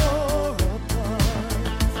or apart,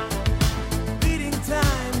 beating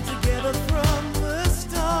time together from the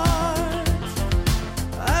start.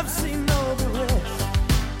 I've seen all the rest,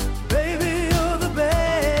 baby, you're the best.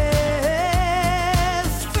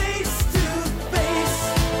 Face to face,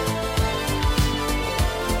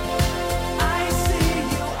 I see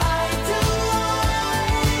you eye to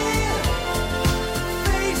eye.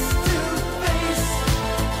 Face to face,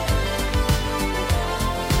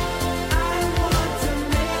 I want to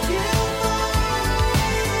make you mine.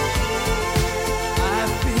 I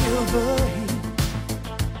feel the heat.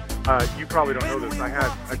 You probably don't know this.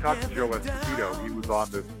 I talked to Joe Esposito. He was on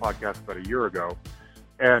this podcast about a year ago.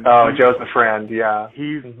 And Joe's a friend, yeah.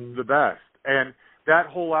 He's the best. And that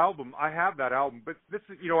whole album, I have that album. But this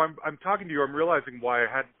is, I'm talking to you, I'm realizing why I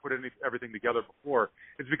hadn't put everything together before.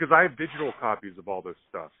 It's because I have digital copies of all this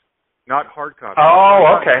stuff, not hard copies.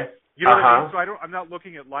 Oh, okay. You know what I mean? So I'm not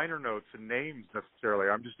looking at liner notes and names necessarily.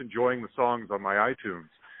 I'm just enjoying the songs on my iTunes.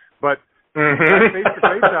 But that Face to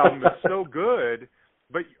Face album is so good,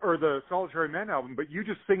 or the Solitary Men album, but you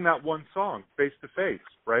just sing that one song, Face to Face,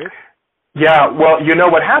 right? Yeah, well, you know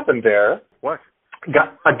what happened there? What?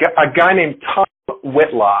 A guy named Tom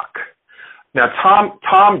Whitlock. Now,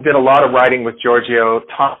 Tom did a lot of writing with Giorgio.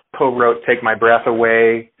 Tom co-wrote Take My Breath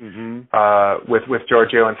Away with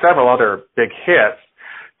Giorgio and several other big hits.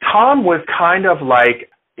 Tom was kind of like,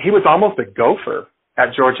 he was almost a gopher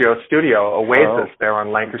at Giorgio's studio, Oasis, there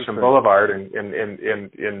on Lancashire Boulevard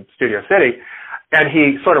in Studio City. And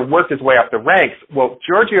he sort of worked his way up the ranks. Well,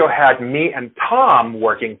 Giorgio had me and Tom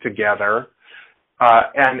working together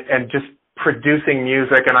and just producing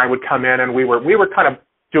music, and I would come in and we were kind of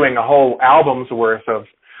doing a whole album's worth of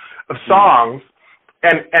songs,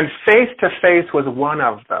 and Face to Face was one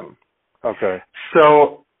of them. Okay.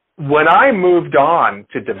 So when I moved on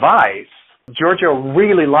to Device, Giorgio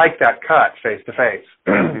really liked that cut, Face to Face.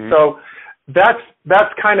 So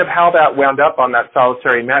that's kind of how that wound up on that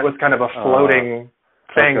Solitary Man. It was kind of a floating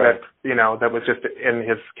thing that that was just in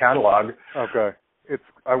his catalog. Okay.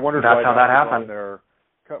 I wondered that's why how that happened on there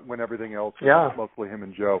when everything else was mostly him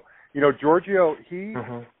and Joe. Giorgio, he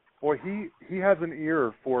has an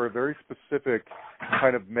ear for a very specific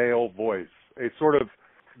kind of male voice. A sort of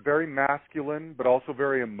very masculine, but also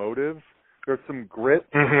very emotive. There's some grit,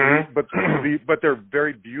 but they're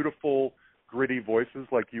very beautiful, gritty voices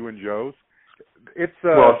like you and Joe's.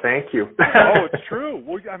 Well, thank you. It's true.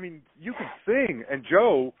 Well, I mean, you can sing, and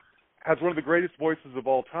Joe has one of the greatest voices of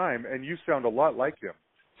all time, and you sound a lot like him.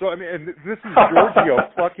 So, I mean, and this is Giorgio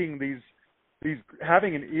plucking these,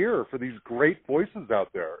 having an ear for these great voices out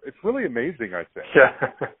there. It's really amazing, I think.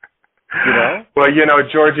 Yeah. Well,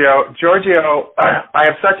 Giorgio, I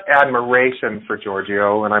have such admiration for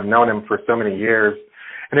Giorgio, and I've known him for so many years.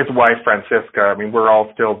 And his wife, Francisca, I mean, we're all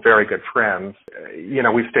still very good friends.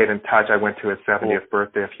 We've stayed in touch. I went to his 70th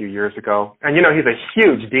birthday a few years ago. And, he's a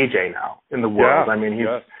huge DJ now in the world. Yeah, I mean,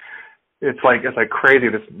 it's like crazy,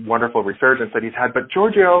 this wonderful resurgence that he's had. But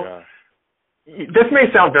Giorgio, this may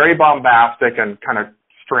sound very bombastic and kind of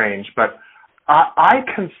strange, but I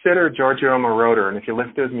consider Giorgio Moroder, and if you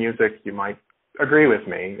listen to his music, you might agree with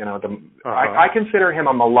me. I consider him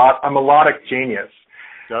a melodic genius.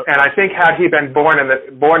 Yep. And I think had he been born in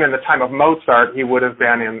the time of Mozart, he would have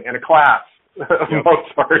been in a class of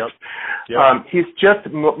Mozart. Yep. He's just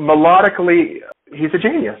melodically, he's a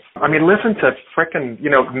genius. I mean, listen to frickin'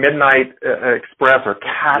 Midnight Express or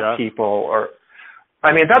Cat People, or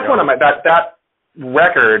I mean, that's one of my that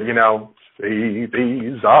record. See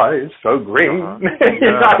these eyes so green.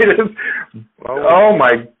 Oh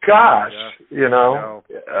my gosh,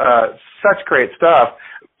 such great stuff.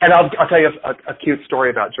 And I'll tell you a cute story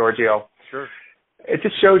about Giorgio. Sure. It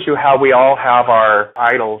just shows you how we all have our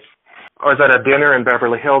idols. I was at a dinner in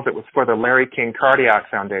Beverly Hills. It was for the Larry King Cardiac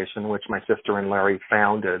Foundation, which my sister and Larry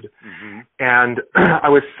founded. And I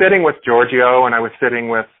was sitting with Giorgio, and I was sitting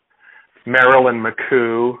with Marilyn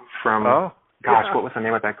McCoo from, what was the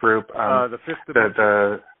name of that group? The Fifth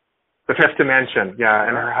Dimension. The Fifth Dimension, yeah,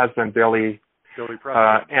 and her husband Billy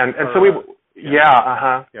Preston. and so we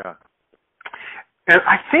yeah. And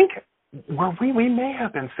I think we may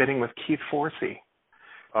have been sitting with Keith Forsey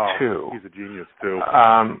too. He's a genius too.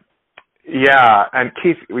 Yeah, and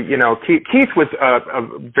Keith was a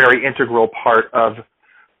very integral part of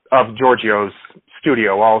Giorgio's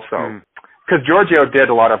studio also, because Giorgio did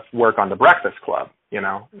a lot of work on The Breakfast Club,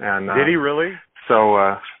 and did he really? So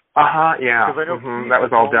yeah, because I know Keith that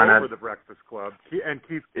was all done over at The Breakfast Club, and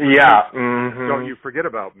Keith. Yeah, Don't You Forget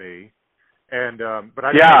About Me, and but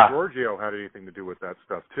I didn't know Giorgio had anything to do with that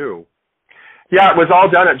stuff too. Yeah, it was all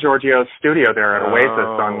done at Giorgio's studio there at Oasis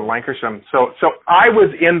on Lancashire. So I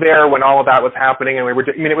was in there when all of that was happening, and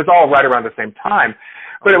it was all right around the same time.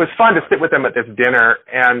 But it was fun to sit with them at this dinner,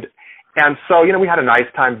 and so we had a nice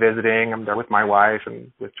time visiting. I'm there with my wife and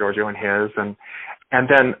with Giorgio and his, and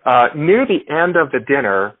then near the end of the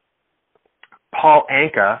dinner, Paul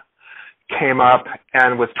Anka came up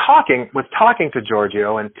and was talking to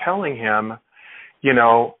Giorgio and telling him,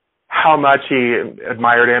 how much he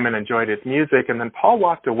admired him and enjoyed his music. And then Paul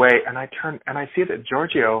walked away, and I turned and I see that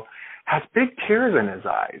Giorgio has big tears in his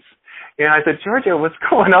eyes. And I said, Giorgio, what's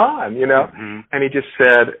going on? And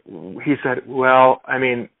he said, well,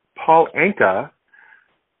 Paul Anka,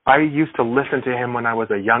 I used to listen to him when I was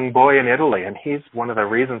a young boy in Italy, and he's one of the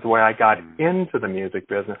reasons why I got into the music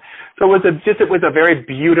business. So it was a very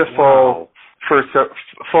beautiful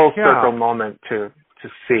full circle moment to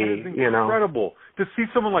see. It's incredible to see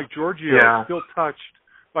someone like Giorgio still touched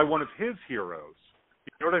by one of his heroes.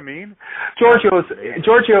 You know what I mean?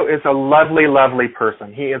 Giorgio is a lovely, lovely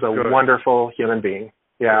person. He is a wonderful human being.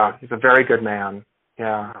 Yeah, he's a very good man.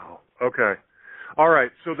 Yeah. Wow. Okay. All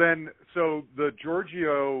right. So the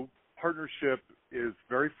Giorgio partnership is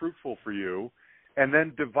very fruitful for you, and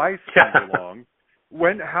then Device comes along.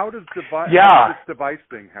 How does this Device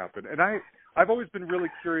thing happen? And I've always been really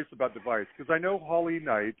curious about Device, because I know Holly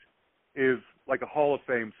Knight is like a Hall of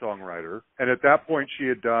Fame songwriter, and at that point she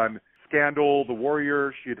had done Scandal, The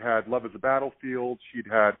Warrior, she'd had Love is a Battlefield, she'd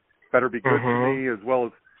had Better Be Good to Me, as well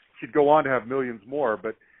as she'd go on to have millions more,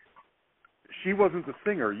 but she wasn't the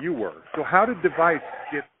singer, you were. So how did Device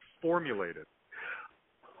get formulated?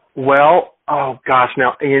 Well, oh gosh,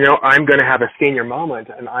 now, I'm going to have a senior moment,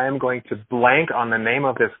 and I am going to blank on the name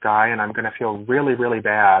of this guy, and I'm going to feel really, really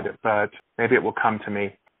bad, but maybe it will come to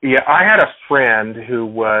me. Yeah, I had a friend who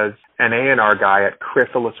was an A&R guy at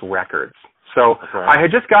Chrysalis Records. So I had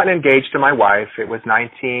just gotten engaged to my wife. It was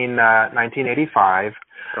 1985.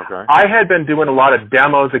 Okay. I had been doing a lot of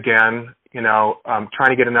demos again, trying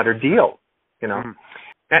to get another deal,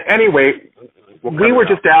 Anyway, we were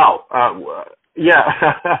just out.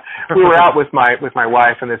 We were out with my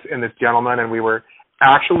wife and this gentleman, and we were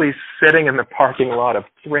actually sitting in the parking lot of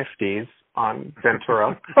Thrifty's on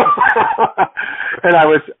Ventura. And I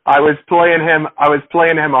was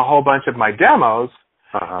playing him a whole bunch of my demos,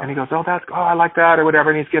 and he goes, I like that or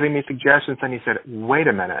whatever, and he's giving me suggestions, and he said, wait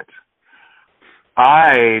a minute,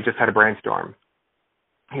 I just had a brainstorm.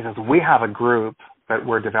 He says, we have a group that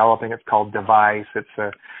we're developing. It's called Device. It's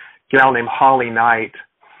a gal named Holly Knight,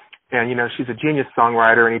 and she's a genius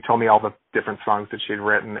songwriter, and he told me all the different songs that she'd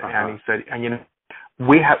written, and he said, and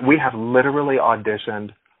we have literally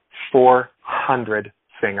auditioned 400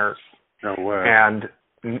 singers. No way.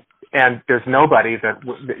 And there's nobody that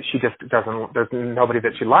she just doesn't. There's nobody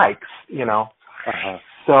that she likes,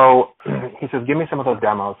 So he says, give me some of those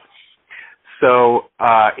demos. So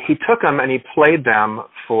he took them and he played them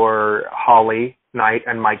for Holly Knight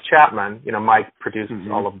and Mike Chapman. Mike produces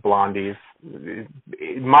all of Blondie's.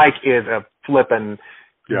 Mike is a flippin'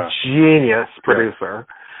 genius producer.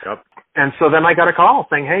 Yep. And so then I got a call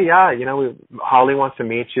saying, hey, Holly wants to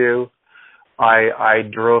meet you. I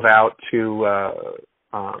drove out to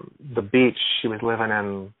the beach. She was living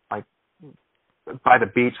in by the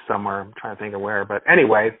beach somewhere. I'm trying to think of where. But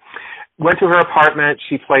anyway, went to her apartment.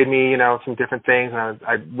 She played me, some different things, and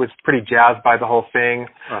I was pretty jazzed by the whole thing.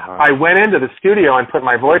 I went into the studio and put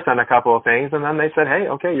my voice on a couple of things, and then they said, hey,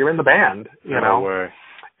 okay, you're in the band, No way.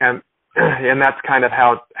 And that's kind of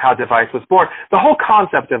how Device was born. The whole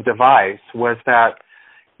concept of Device was that,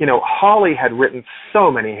 Holly had written so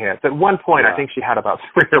many hits. At one point, I think she had about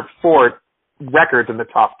 3 or 4 records in the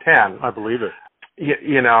top 10. I believe it.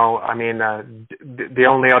 The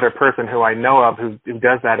only other person who I know of who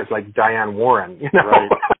does that is like Diane Warren,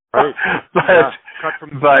 Right. Cut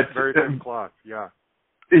from the very same cloth, Yeah.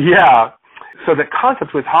 So the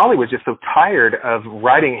concept was Holly was just so tired of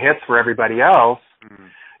writing hits for everybody else.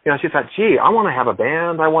 She thought, gee, I want to have a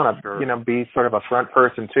band. I want to, be sort of a front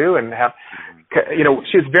person too, and have,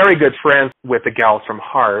 she was very good friends with the gals from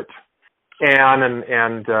Heart. Anne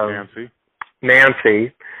and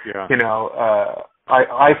Nancy. Yeah. You know,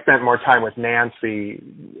 I spent more time with Nancy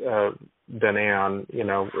than Anne. You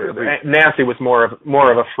know, Nancy was more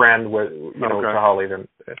of a friend with to Holly than.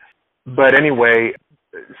 But anyway,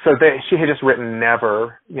 so she had just written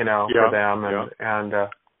Never, for them, and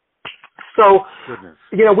so,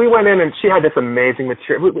 you know, we went in and she had this amazing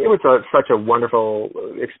material. It was such a wonderful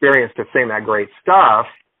experience to sing that great stuff.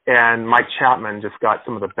 And Mike Chapman just got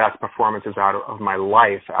some of the best performances of my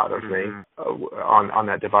life out of me on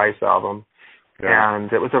that Device album. Yeah.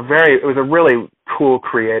 And it was a really cool,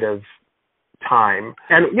 creative time.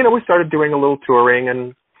 And, you know, we started doing a little touring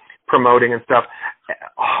and promoting and stuff.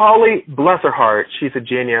 Holly, bless her heart, she's a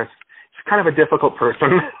genius. She's kind of a difficult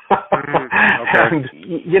person. And,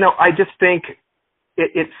 you know, I just think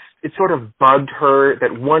it sort of bugged her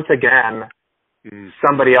that once again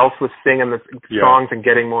somebody else was singing the songs and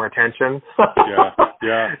getting more attention.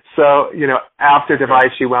 So, you know, after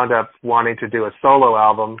Device, she wound up wanting to do a solo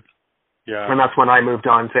album. And that's when I moved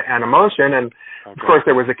on to Animotion. And, of course,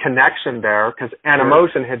 there was a connection there because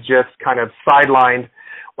Animotion had just kind of sidelined.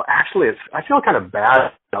 Well, actually, I feel kind of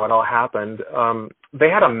bad how it all happened. They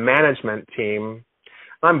had a management team.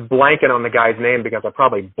 I'm blanking on the guy's name because I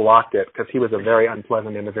probably blocked it because he was a very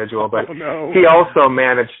unpleasant individual. But he also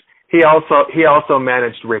managed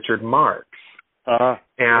Richard Marx,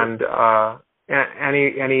 and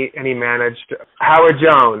he managed Howard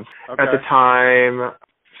Jones at the time,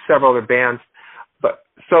 several other bands. But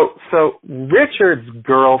so Richard's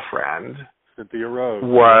girlfriend Cynthia Rhodes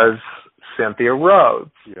was Cynthia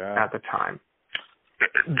Rhodes at the time.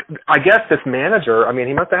 I guess this manager, I mean,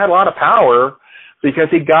 he must have had a lot of power because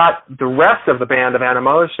he got the rest of the band of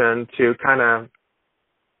Animotion to kind of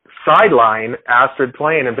sideline Astrid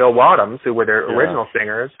Plain and Bill Wadhams, who were their original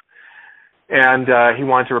singers, and he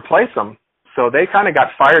wanted to replace them. So they kind of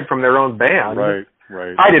got fired from their own band. Right.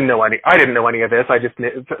 I didn't know any of this.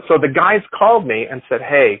 So the guys called me and said,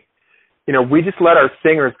 "Hey, you know, we just let our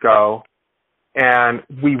singers go, and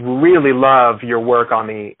we really love your work on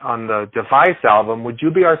the Device album. Would you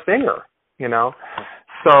be our singer?" You know.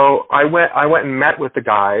 So I went and met with the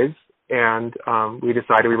guys, and we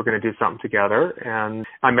decided we were going to do something together. And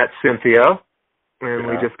I met Cynthia, and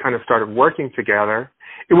we just kind of started working together.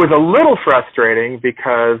 It was a little frustrating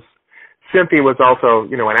because Cynthia was also,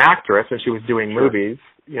 you know, an actress, and she was doing movies,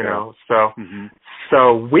 you know. So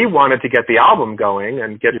we wanted to get the album going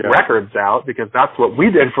and get records out because that's what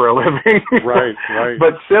we did for a living. Right.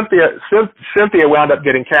 But Cynthia wound up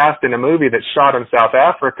getting cast in a movie that shot in South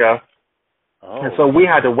Africa. And so we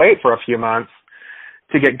had to wait for a few months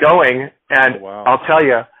to get going. And I'll tell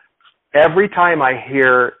you, every time I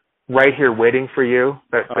hear Right Here Waiting for You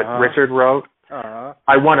that Richard wrote,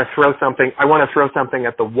 I want to throw something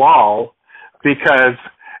at the wall because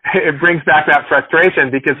it brings back that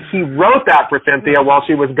frustration because he wrote that for Cynthia while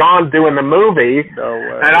she was gone doing the movie. No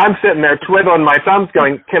way. And I'm sitting there twiddling my thumbs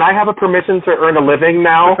going, can I have a permission to earn a living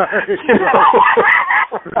now?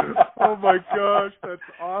 Oh my gosh, that's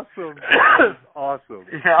awesome. That's awesome.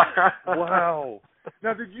 Wow.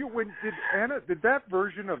 Now, did that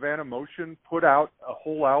version of Animotion put out a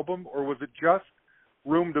whole album, or was it just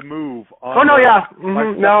Room to Move on no,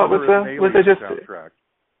 it was just soundtrack?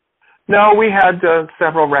 No, we had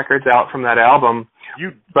several records out from that album.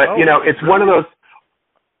 You know, it's one of those.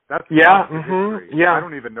 That's I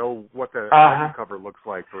don't even know what the album cover looks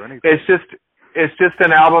like or anything. It's just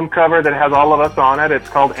an album cover that has all of us on it. It's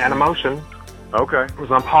called Animotion. Okay. It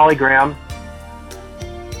was on Polygram.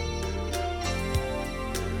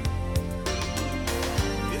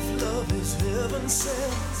 If love is heaven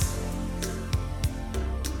sent,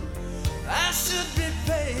 I should be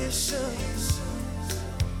patient.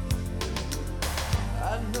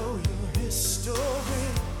 I know your history,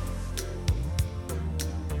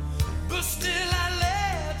 but still I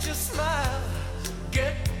let your smile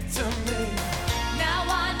get to me. Now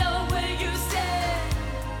I know where you stand,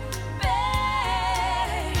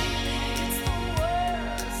 babe. It's the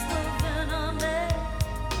worst of enemy.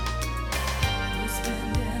 We're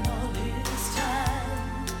spending all this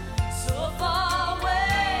time so far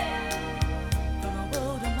away from a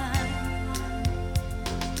world of mine.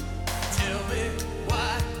 Tell me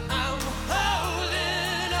why I'm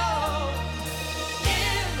holding on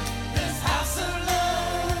in this house of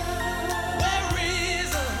love, where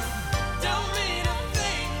reason don't mean a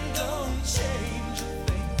thing, don't change a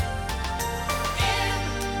thing.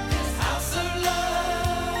 In this house of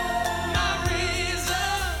love, my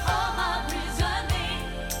reason, All my reasoning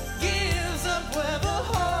gives up where the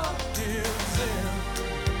heart gives in.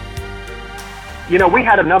 You know, we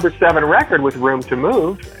had a number 7 record with Room to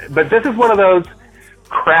Move, but this is one of those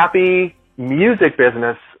crappy music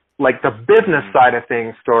business, like the business side of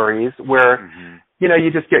things stories where, you know,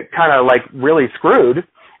 you just get kind of like really screwed.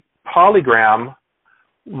 Polygram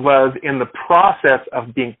was in the process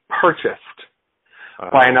of being purchased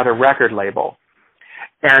by another record label.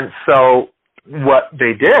 And so what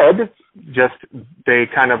they did, they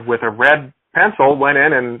kind of with a red pencil went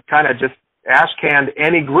in and kind of just ash-canned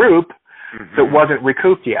any group that wasn't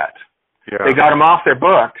recouped yet. Yeah. They got them off their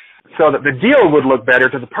books so that the deal would look better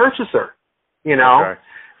to the purchaser, you know. Okay.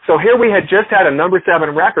 So here we had just had a number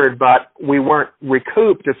 7 record, but we weren't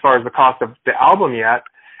recouped as far as the cost of the album yet,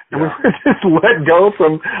 and we were just let go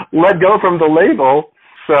from the label.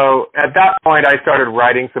 So at that point, I started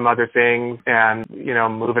writing some other things and, you know,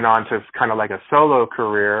 moving on to kind of like a solo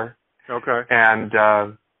career. Okay. And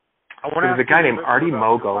there was a guy named Artie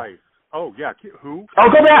Mogul. Oh, yeah. Who? Oh,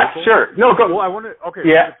 go back. Sure. No, go. Well, I want to, okay.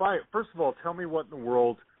 Yeah. First of all, tell me what in the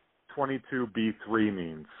world 22B3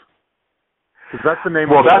 means. Because that's the name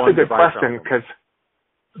of the that's one a good question,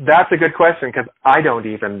 that's a good question because I don't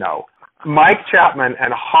even know. Mike Chapman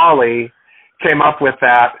and Holly came up with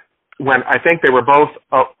that when I think they were both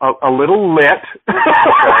a little lit.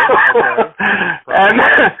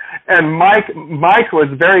 And Mike was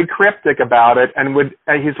very cryptic about it and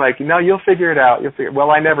he's like, no, you'll figure it out.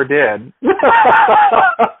 Well, I never did.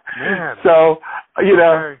 Man. So, you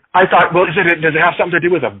know, I thought, well, does it have something to do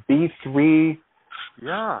with a B3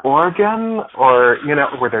 organ, or, you know,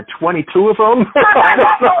 were there 22 of them? I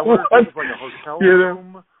don't know. It was like a hotel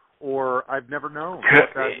room, or I've never known what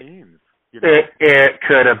that means. You know? It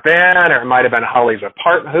could have been, or it might have been Holly's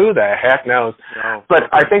apartment. Who the heck knows? No. But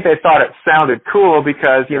I think they thought it sounded cool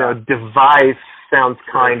because, you know, device sounds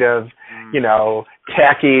kind of, you know,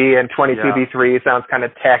 techy, and 22B3 sounds kind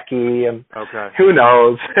of techy, and who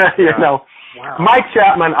knows? You know. Wow. Mike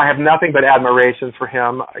Chapman, I have nothing but admiration for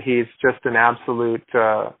him. He's just an absolute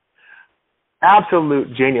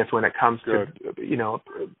genius when it comes to, you know,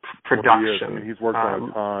 production. I mean, he's worked on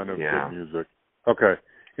a ton of good music. Okay,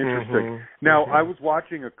 interesting. Now, I was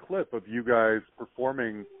watching a clip of you guys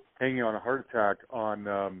performing "Hanging on a Heart Attack"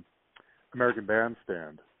 on American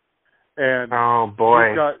Bandstand. And oh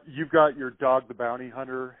boy, you've got your Dog the Bounty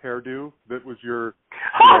Hunter hairdo. That was your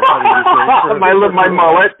my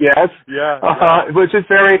mullet, yes, which is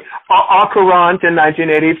very au courant in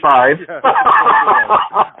 1985.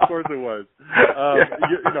 Of course it was.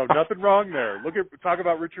 You know, nothing wrong there. Talk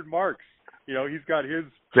about Richard Marx. You know, he's got his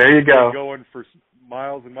going for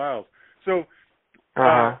miles and miles. So,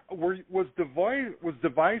 was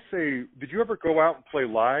Device did you ever go out and play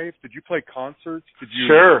live? Did you play concerts? Did you?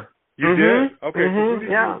 Sure. You did? Okay. So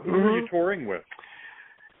who were you touring with?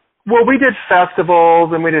 Well, we did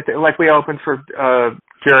festivals, and we opened for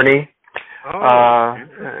Journey.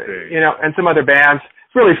 You know, and some other bands.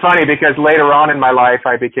 It's really funny because later on in my life,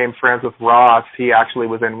 I became friends with Ross. He actually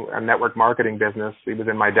was in a network marketing business. He was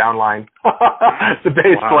in my downline. The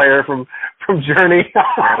bass player from Journey.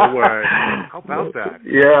 No way. How about that?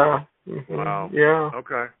 Yeah. Wow. Yeah.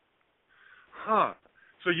 Okay. Huh.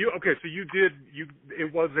 So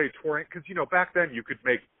it was a touring, because, you know, back then you could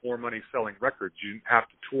make more money selling records. You didn't have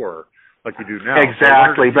to tour like you do now.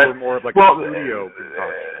 Exactly. So but more of like a studio.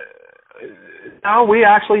 No, we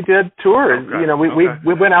actually did tours. You know,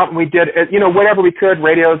 we went out and we did, you know, whatever we could,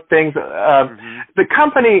 radio things. The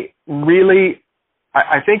company really,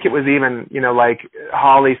 I think it was even, you know, like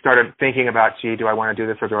Holly started thinking about, gee, do I want to do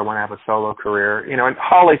this or do I want to have a solo career? You know, and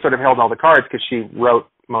Holly sort of held all the cards because she wrote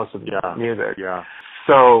most of the music. Yeah.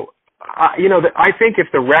 So, you know, I think if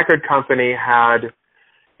the record company had,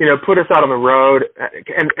 you know, put us out on the road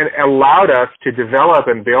and allowed us to develop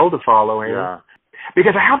and build a following,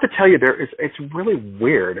 because I have to tell you, it's really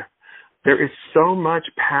weird. There is so much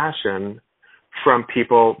passion from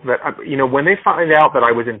people that, you know, when they find out that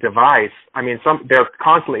I was in Device, I mean, they're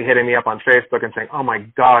constantly hitting me up on Facebook and saying, oh my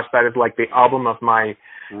gosh, that is like the album of my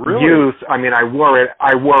youth. I mean, I wore it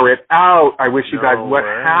out. I wish you guys, what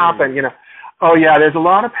happened, you know. Oh yeah, there's a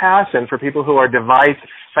lot of passion for people who are Device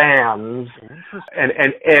fans and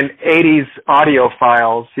 80s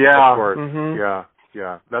audiophiles. Yeah. Of course.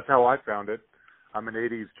 Yeah. That's how I found it. I'm an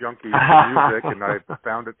 80s junkie for music, and I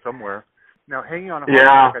found it somewhere. Now, Hanging on a Heart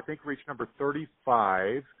Attack, I think, reached number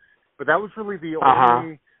 35, but that was really the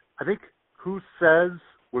only, I think, Who Says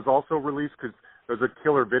was also released, because there's a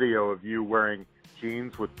killer video of you wearing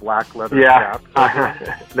jeans with black leather caps.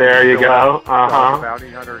 There you go.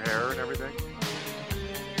 Bounty hunter hair and everything.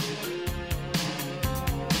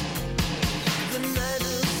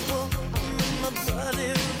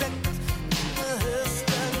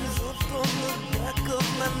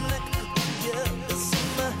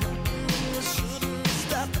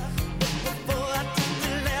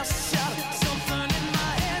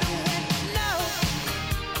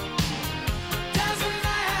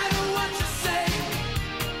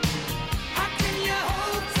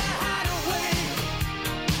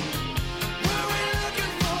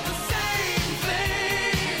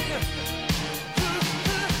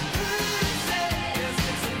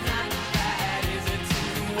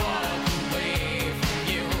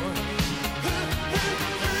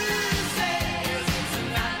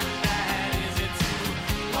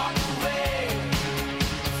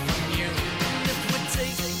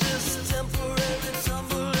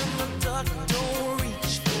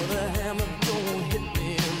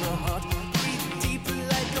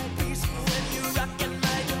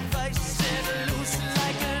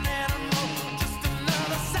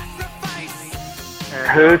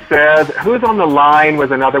 Who Says, Who's on the Line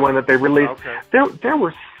was another one that they released. Okay. There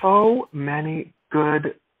were so many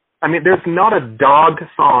good. I mean, there's not a dog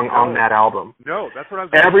song on that album. No, that's what I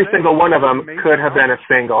was. Every saying. single one of them Amazing could have been a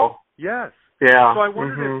single. Yes. Yeah. So I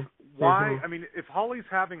wondered why. I mean, if Holly's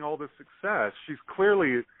having all this success, she's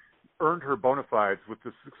clearly earned her bona fides with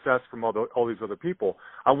the success from all these other people.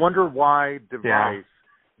 I wonder why Device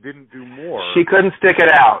didn't do more. She couldn't stick it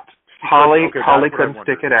out. Holly that's what couldn't I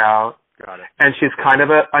stick it out. Got it. And she's kind of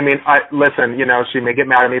listen, you know, she may get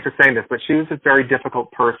mad at me for saying this, but she was a very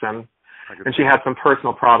difficult person, and she had some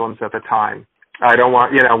personal problems at the time. I don't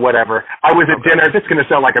want, you know, whatever. I was at dinner. This is going to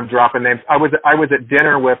sound like I'm dropping names. I was at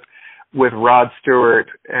dinner with Rod Stewart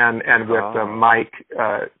and with Mike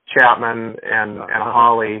Chapman and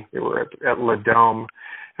Holly. They were at La Dome,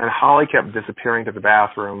 and Holly kept disappearing to the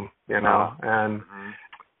bathroom, you know, and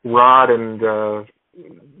Rod and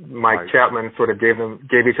Mike Chapman sort of gave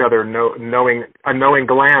each other a knowing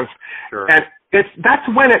glance, and that's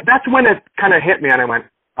when it kind of hit me, and I went,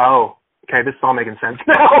 oh, okay, this is all making sense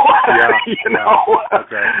now. You know.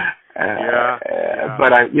 Okay.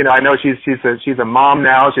 But I know she's a mom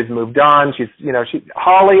now. She's moved on.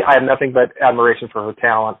 Holly. I have nothing but admiration for her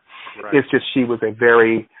talent. Right. It's just she was a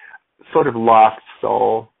very sort of lost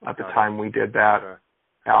soul at the time we did that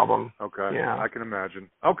album. Okay. Yeah, I can imagine.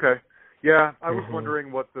 Okay. Yeah, I was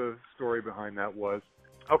wondering what the story behind that was.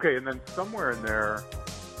 Okay, and then somewhere in there,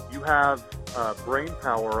 you have Brain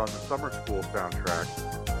Power on the Summer School soundtrack.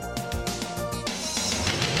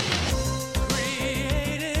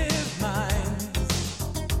 Creative minds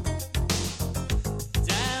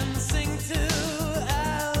dancing to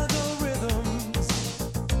algorithms,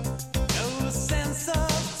 no sense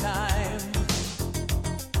of time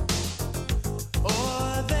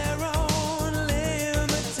or their own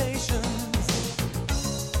limitations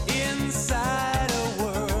inside a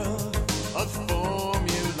world of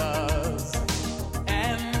formulas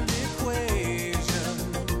and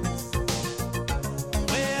equations,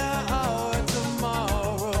 where our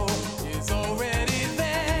tomorrow is already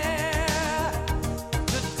there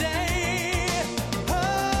today. Oh,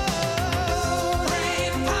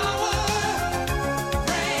 brain power,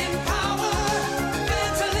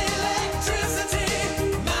 mental electricity,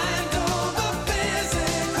 mind over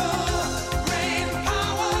physical. Brain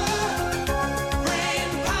power,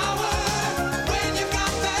 when you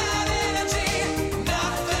got that energy,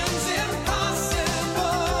 nothing's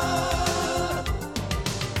impossible.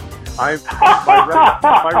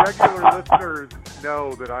 My regular listeners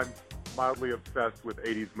know that I'm mildly obsessed with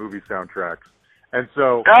 80s movie soundtracks. And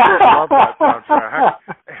so I love that soundtrack.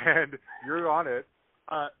 And you're on it.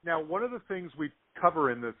 Now, one of the things we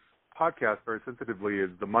cover in this podcast very sensitively is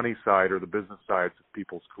the money side or the business sides of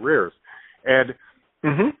people's careers. And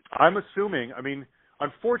I'm assuming, I mean,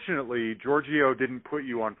 unfortunately, Giorgio didn't put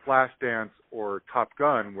you on Flashdance or Top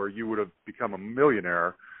Gun where you would have become a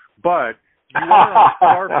millionaire, but you are on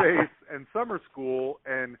Scarface and Summer School,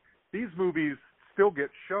 and these movies still get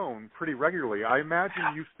shown pretty regularly. I imagine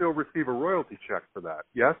you still receive a royalty check for that,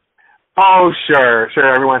 yes? Oh, sure.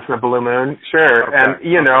 Every once in a blue moon, sure. Okay. And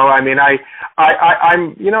I mean, I'm, I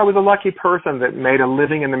was a lucky person that made a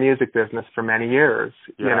living in the music business for many years.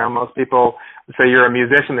 Yeah. You know, most people say you're a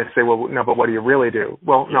musician. They say, well, no, but what do you really do?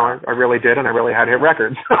 Well, no, I really did, and I really had hit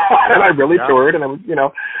records, and I really toured, and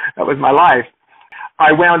that was my life.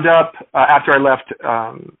 I wound up after I left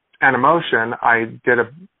Animotion. I did a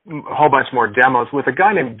whole bunch more demos with a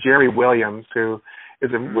guy named Jerry Williams, who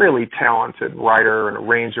is a really talented writer and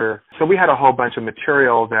arranger. So we had a whole bunch of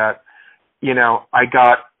material that, I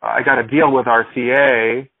got a deal with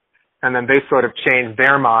RCA, and then they sort of changed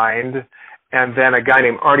their mind. And then a guy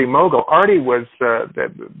named Artie Mogul. Artie was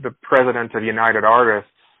the president of United Artists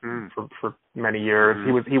for many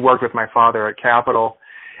years. He worked with my father at Capitol.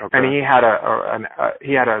 Okay. And he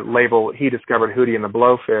had a label. He discovered Hootie and the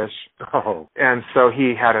Blowfish, and so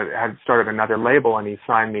he had started another label, and he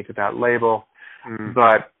signed me to that label.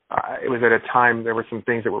 But it was at a time there were some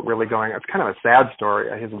things that were really going. It's kind of a sad story.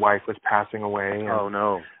 His wife was passing away. And, oh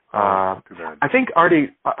no! Too bad. I think Artie.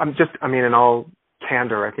 In all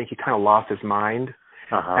candor, I think he kind of lost his mind,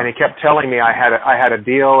 and he kept telling me I had a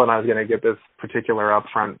deal, and I was going to get this particular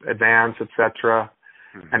upfront advance, etc.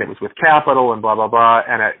 And it was with Capitol and blah, blah, blah.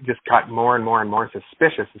 And it just got more and more and more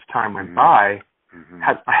suspicious as time went by.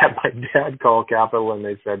 I had my dad call Capitol, and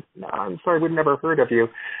they said, no, I'm sorry, we've never heard of you.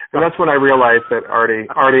 And that's when I realized that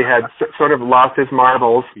Artie had sort of lost his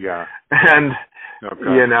marbles. Yeah. And,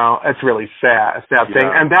 it's really a sad thing.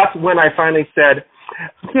 And that's when I finally said,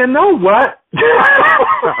 you know what?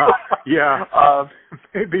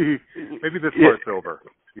 Maybe this part's over.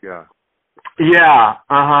 Yeah. Yeah,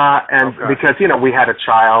 and Okay. because, we had a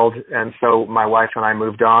child, and so my wife and I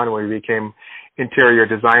moved on, and we became interior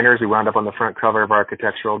designers. We wound up on the front cover of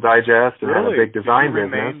Architectural Digest and had a big design Did you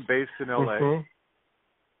business. remain based in LA? Mhm.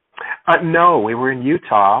 No, we were in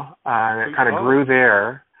Utah, and it kind of grew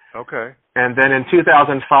there. Okay. And then in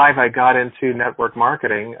 2005, I got into network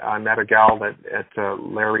marketing. I met a gal at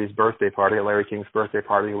Larry's birthday party, at Larry King's birthday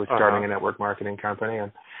party, who was starting a network marketing company.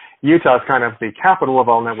 And Utah is kind of the capital of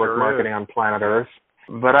all network marketing on planet Earth.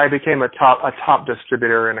 But I became a top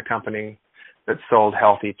distributor in a company that sold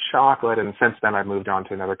healthy chocolate, and since then I've moved on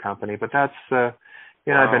to another company. But that's,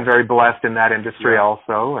 I've been very blessed in that industry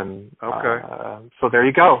also, and so there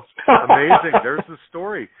you go. Amazing. There's the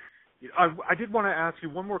story. I did want to ask you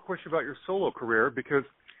one more question about your solo career, because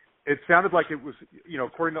it sounded like it was,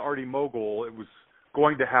 according to Artie Mogul, it was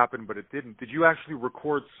going to happen, but it didn't. Did you actually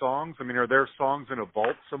record songs? I mean, are there songs in a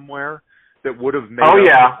vault somewhere that would have made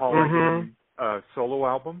the Paul Engemann solo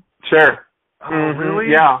album? Sure. Oh,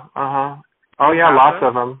 really? Yeah. Oh, yeah, lots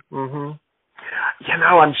of them.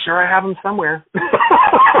 I'm sure I have them somewhere.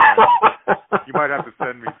 You might have to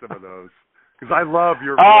send me some of those, because I love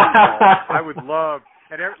your voice. I would love,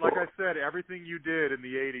 and like I said, everything you did in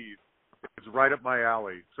the 80s is right up my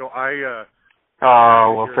alley. So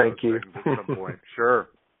thank you. At some point. Sure.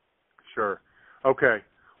 Okay.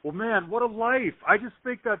 Well, man, what a life. I just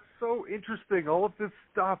think that's so interesting, all of this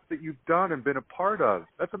stuff that you've done and been a part of.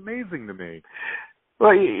 That's amazing to me.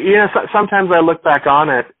 Well, sometimes I look back on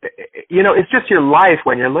it, it's just your life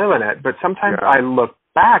when you're living it, but sometimes I look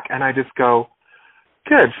back and I just go,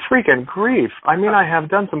 good freaking grief. I mean, I have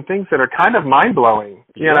done some things that are kind of mind-blowing,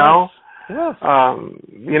 you know? Yes.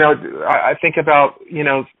 I think about,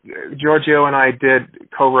 Giorgio and I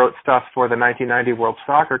co-wrote stuff for the 1990 World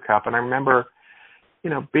Soccer Cup, and I remember,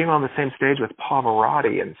 being on the same stage with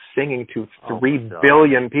Pavarotti and singing to 3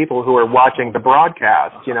 billion people who are watching the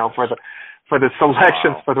broadcast, for the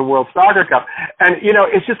selections for the World Soccer Cup. And,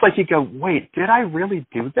 it's just like you go, wait, did I really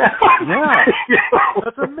do that? Yeah.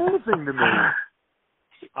 That's amazing to me.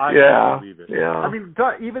 I can't believe it. Yeah. I mean,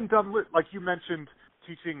 even like you mentioned,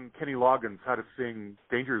 teaching Kenny Loggins how to sing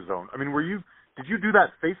Danger Zone. I mean, did you do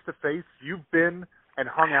that face to face? You've been and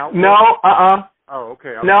hung out with? No, Oh,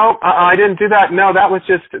 okay. I didn't do that. No, that was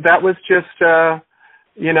just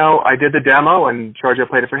I did the demo and Giorgio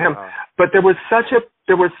played it for him. But there was such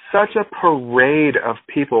a parade of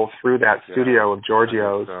people through that studio of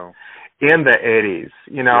Giorgio's in the 80s.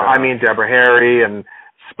 I mean, Deborah Harry and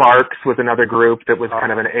Sparks was another group that was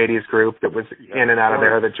kind of an 80s group that was in and out of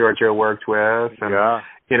there that Giorgio worked with, and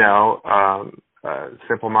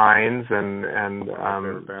Simple Minds and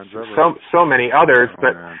so many others.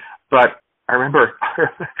 But I remember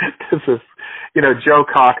this is Joe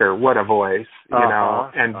Cocker, what a voice,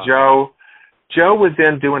 and Joe was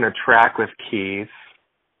in doing a track with Keith,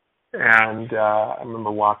 and I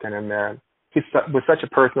remember walking in there. He was such a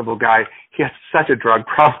personable guy. He had such a drug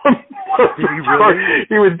problem. He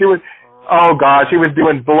was doing, he was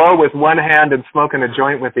doing blow with one hand and smoking a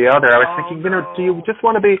joint with the other. I was thinking, do you just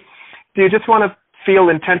want to feel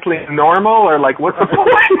intensely normal, or like, what's the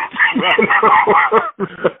point?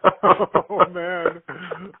 Oh, man.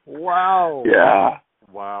 Wow. Yeah.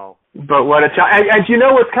 Wow. But what a time. And you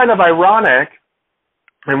know what's kind of ironic,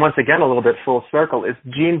 and once again a little bit full circle, is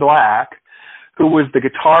Gene Black, who was the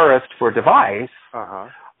guitarist for Device,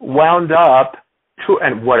 wound up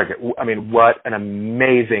and what an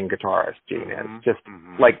amazing guitarist Gene is. Just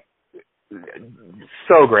like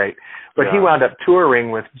so great. But he wound up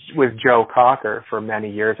touring with Joe Cocker for many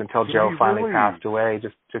years until Joe finally passed away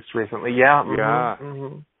just recently. Yeah.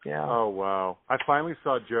 Yeah. Oh, wow. I finally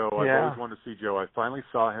saw Joe. I've always wanted to see Joe. I finally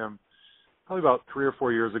saw him probably about 3 or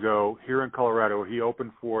 4 years ago here in Colorado. He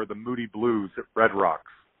opened for the Moody Blues at Red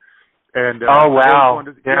Rocks. And wow.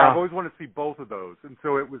 I've always wanted to see both of those. And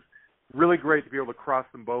so it was really great to be able to cross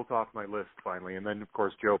them both off my list finally. And then, of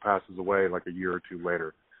course, Joe passes away like a year or two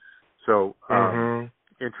later. So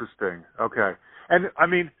interesting. Okay. And, I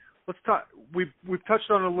mean, let's talk. We've touched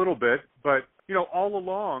on it a little bit, but, all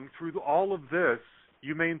along through all of this,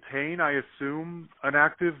 you maintain, I assume, an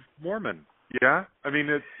active Mormon. Yeah? I mean,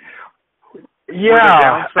 it's...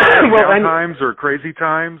 Yeah. Downtimes or crazy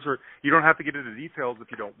times, or you don't have to get into details if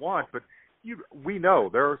you don't want, but we know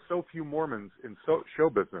there are so few Mormons in show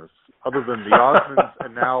business, other than the Osmonds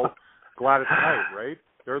and now Gladys Knight, right?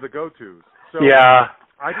 They're the go-tos. So yeah.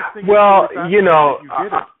 I just think you did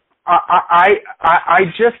it.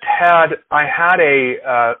 I had a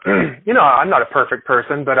I'm not a perfect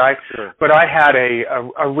person, but I had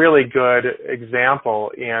a really good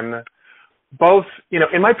example in both,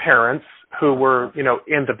 in my parents, who were,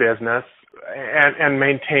 in the business and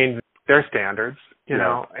maintained their standards, you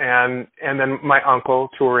know, and then my uncle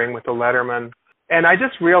touring with the Letterman. And I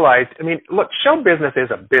just realized, I mean, look, show business is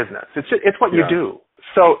a business. It's what you do.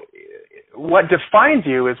 So what defines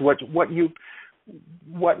you is what's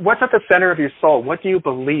at the center of your soul. What do you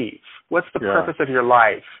believe? What's the purpose of your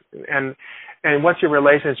life? And what's your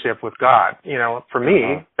relationship with God? You know, for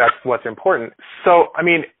me, that's what's important. So, I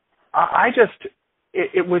mean,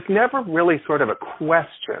 it was never really sort of a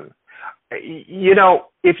question. You know,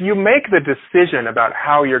 if you make the decision about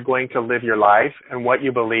how you're going to live your life and what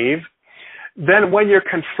you believe, then when you're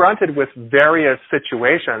confronted with various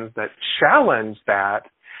situations that challenge that,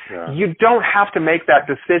 you don't have to make that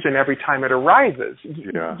decision every time it arises.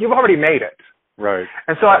 You've already made it. Right.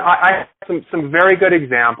 And so I have some very good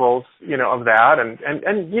examples, you know, of that,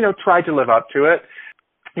 and you know, tried to live up to it.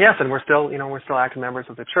 Yes, and we're still active members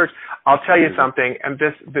of the church. I'll tell you something, and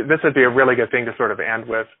this would be a really good thing to sort of end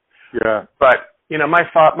with. Yeah. But you know, my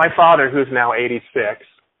father, who's now 86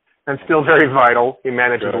 and still very vital, he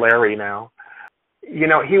manages Larry now. You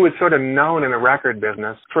know, he was sort of known in the record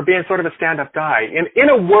business for being sort of a stand-up guy. In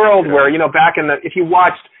a world where, you know, back in if you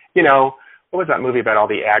watched, you know, what was that movie about all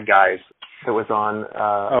the ad guys that was on,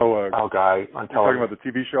 on television? You're talking about the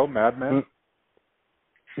TV show, Mad Men?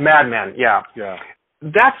 Mad Men, yeah. Yeah.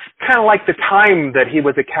 That's kind of like the time that he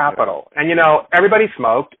was at Capitol. And, you know, everybody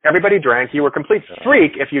smoked, everybody drank. You were a complete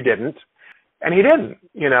freak if you didn't. And he didn't,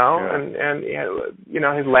 you know, and you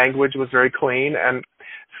know, his language was very clean. And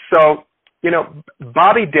so, you know,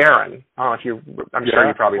 Bobby Darin, I don't know if I'm sure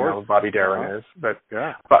you probably know who Bobby Darin is, but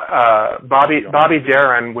Bobby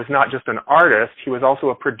Darin was not just an artist, he was also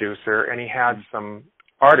a producer, and he had some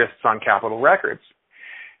artists on Capitol Records.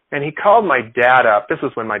 And he called my dad up. This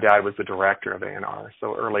was when my dad was the director of A&R,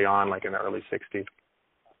 so early on, like in the early 60s,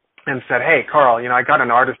 and said, "Hey, Carl, you know, I got an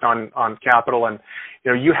artist on Capitol, and,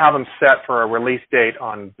 you know, you have him set for a release date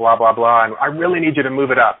on blah, blah, blah, and I really need you to move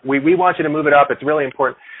it up. We want you to move it up. It's really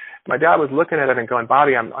important." My dad was looking at it and going,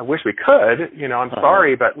 "Bobby, I wish we could, you know, I'm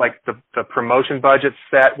sorry, but like the promotion budget's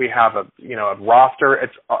set. We have a roster.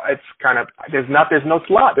 It's kind of, there's no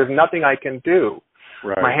slot. There's nothing I can do.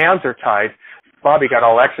 Right. My hands are tied." Bobby got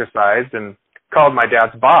all exercised and called my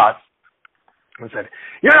dad's boss and said,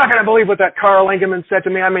 "You're not going to believe what that Carl Engemann said to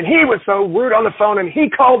me. I mean, he was so rude on the phone, and he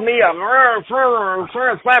called me a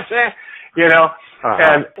you know."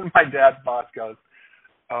 And my dad's boss goes,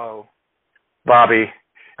 "Oh, Bobby,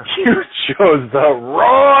 you chose the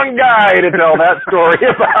wrong guy to tell that story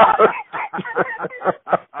about."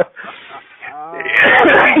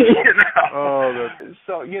 You know?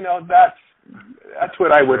 So, you know, that's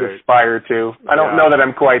what I would aspire to. I don't know that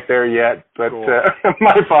I'm quite there yet, but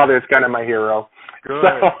my father is kind of my hero. Good.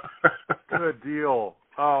 So. Good deal.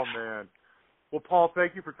 Oh, man. Well, Paul,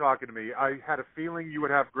 thank you for talking to me. I had a feeling you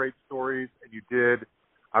would have great stories, and you did.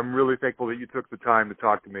 I'm really thankful that you took the time to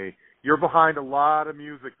talk to me. You're behind a lot of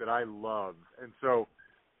music that I love, and so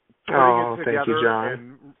putting it together thank you, John.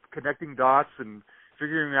 and connecting dots and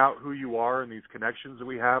figuring out who you are and these connections that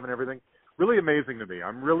we have and everything, really amazing to me.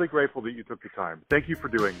 I'm really grateful that you took the time. Thank you for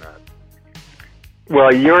doing that.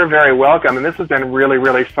 Well, you're very welcome, and this has been really,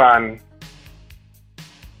 really fun.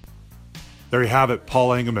 There you have it, Paul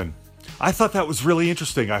Engemann. I thought that was really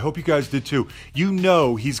interesting. I hope you guys did too. You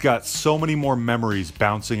know, he's got so many more memories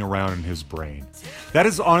bouncing around in his brain. That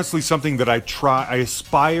is honestly something that I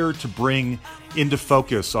aspire to bring into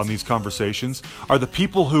focus on these conversations, are the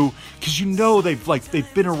people who, because you know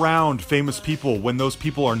they've been around famous people when those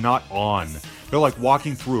people are not on. They're like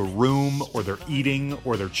walking through a room, or they're eating,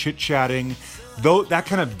 or they're chit-chatting. Though that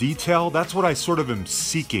kind of detail, that's what I sort of am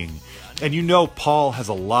seeking. And you know Paul has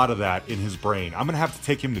a lot of that in his brain. I'm going to have to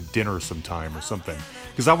take him to dinner sometime or something,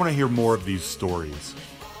 because I want to hear more of these stories.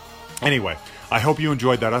 Anyway, I hope you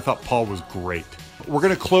enjoyed that. I thought Paul was great. We're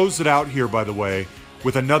going to close it out here, by the way,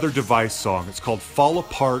 with another Device song. It's called Fall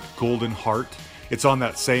Apart Golden Heart. It's on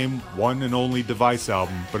that same one and only Device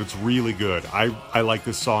album, but it's really good. I like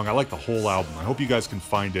this song. I like the whole album. I hope you guys can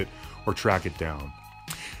find it or track it down.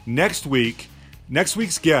 Next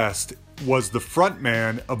week's guest was the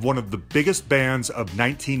frontman of one of the biggest bands of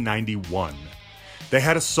 1991. They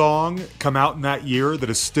had a song come out in that year that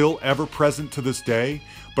is still ever present to this day,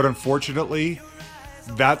 but unfortunately,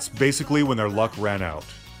 that's basically when their luck ran out.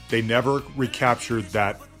 They never recaptured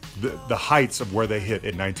the heights of where they hit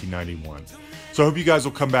in 1991. So I hope you guys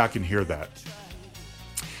will come back and hear that.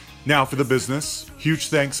 Now for the business, huge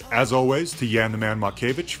thanks as always to Jan the Man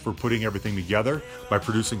Matkevich for putting everything together, my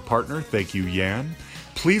producing partner. Thank you, Jan.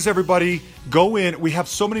 Please, everybody, go in. We have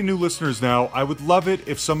so many new listeners now. I would love it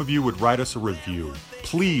if some of you would write us a review.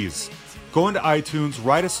 Please, go into iTunes,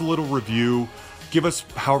 write us a little review. Give us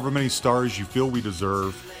however many stars you feel we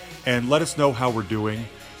deserve. and let us know how we're doing.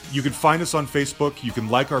 You can find us on Facebook, you can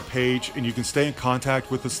like our page, and you can stay in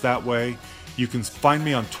contact with us that way. You can find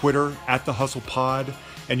me on Twitter at @TheHustlePod,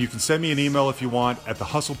 and you can send me an email if you want at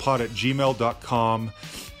thehustlepod@gmail.com.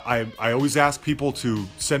 I always ask people to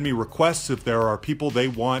send me requests if there are people they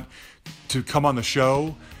want to come on the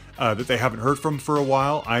show that they haven't heard from for a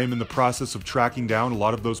while. I am in the process of tracking down a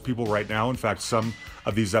lot of those people right now. In fact, some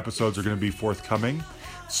of these episodes are going to be forthcoming.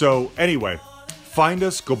 So anyway, find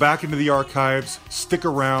us, go back into the archives, stick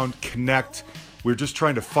around, connect. We're just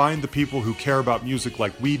trying to find the people who care about music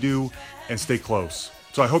like we do and stay close.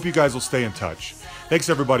 So I hope you guys will stay in touch. Thanks,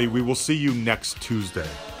 everybody. We will see you next Tuesday.